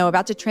graduate you know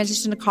about to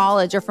transition to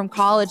college or from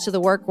college to the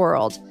work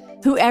world.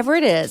 Whoever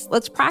it is,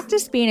 let's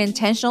practice being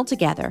intentional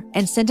together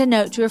and send a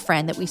note to a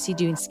friend that we see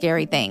doing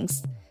scary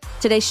things.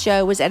 Today's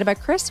show was edited by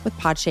Chris with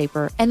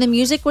Podshaper, and the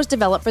music was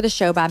developed for the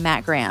show by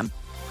Matt Graham.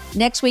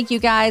 Next week, you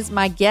guys,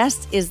 my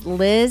guest is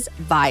Liz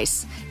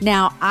Weiss.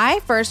 Now,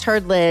 I first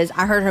heard Liz,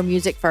 I heard her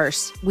music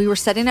first. We were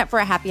setting up for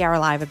a happy hour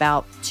live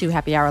about 2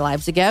 happy hour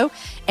lives ago,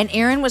 and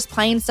Aaron was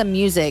playing some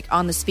music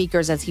on the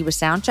speakers as he was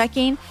sound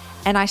checking,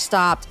 and I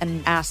stopped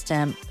and asked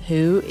him,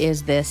 who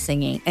is this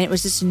singing? And it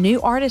was this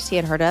new artist he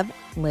had heard of,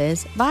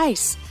 Liz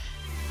Weiss.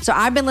 So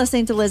I've been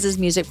listening to Liz's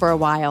music for a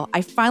while.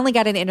 I finally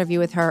got an interview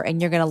with her, and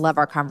you're going to love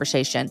our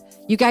conversation.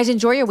 You guys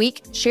enjoy your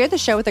week. Share the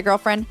show with a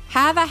girlfriend.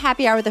 Have a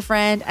happy hour with a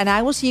friend. And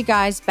I will see you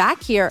guys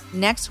back here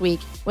next week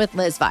with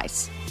Liz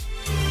Weiss.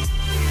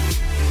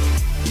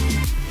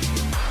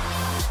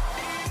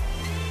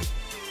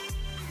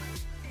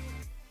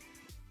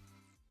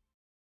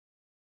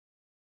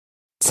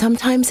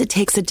 Sometimes it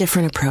takes a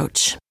different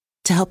approach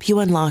to help you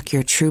unlock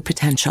your true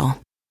potential.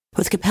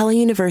 With Capella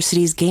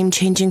University's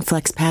game-changing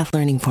FlexPath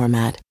learning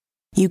format,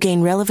 you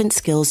gain relevant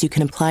skills you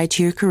can apply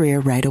to your career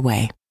right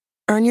away.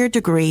 Earn your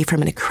degree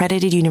from an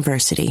accredited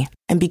university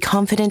and be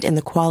confident in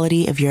the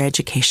quality of your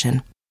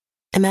education.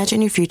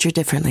 Imagine your future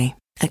differently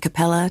at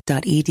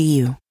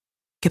capella.edu.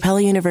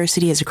 Capella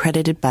University is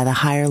accredited by the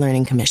Higher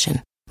Learning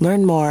Commission.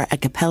 Learn more at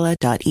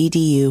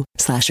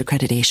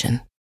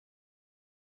capella.edu/accreditation.